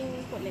ปาร์กิ้ง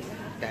ขวดเล็กนะ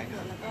คะ ได้ค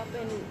รับ แล้วก็เ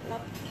ป็นรั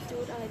บจู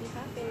ดอะไรดีค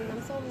ะ เป็นน้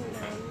ำส้ม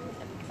น้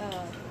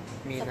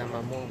ำมีน้ำม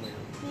ะม่วงไหมค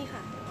รับ นี่ค่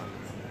ะ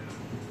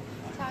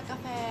ชากา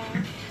แฟ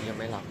ยัง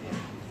ไม่หลับเลย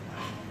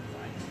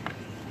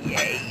เ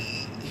ย้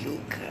หิว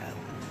ครับ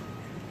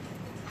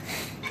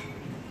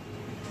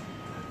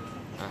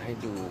ให้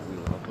ดูวิ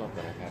วรอบๆ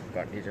กันนะครับ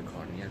ก่อนที่จะขอ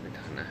อนุญาตไป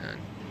ทานอาหาร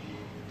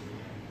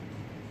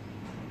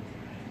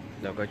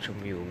แล้วก็ชม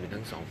วิวมี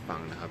ทั้งสองฝั่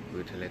งนะครับคื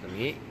อทะเลตรง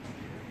นี้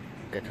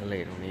กับทะเล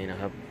ตรงนี้นะ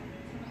ครับ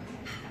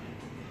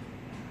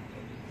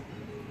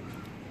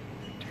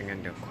ถ้างั้น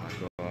เดี๋ยวขอ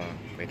ตัว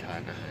ไปทา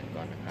นอาหารก่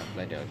อนนะครับแ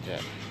ล้วเดี๋ยวจะ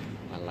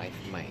มาไล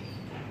ฟ์ใหม่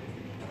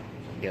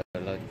เดี๋ยว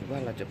เ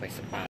ราจะไปส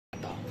ปา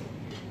ต่อ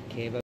โอเค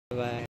บ๊าย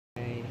บาย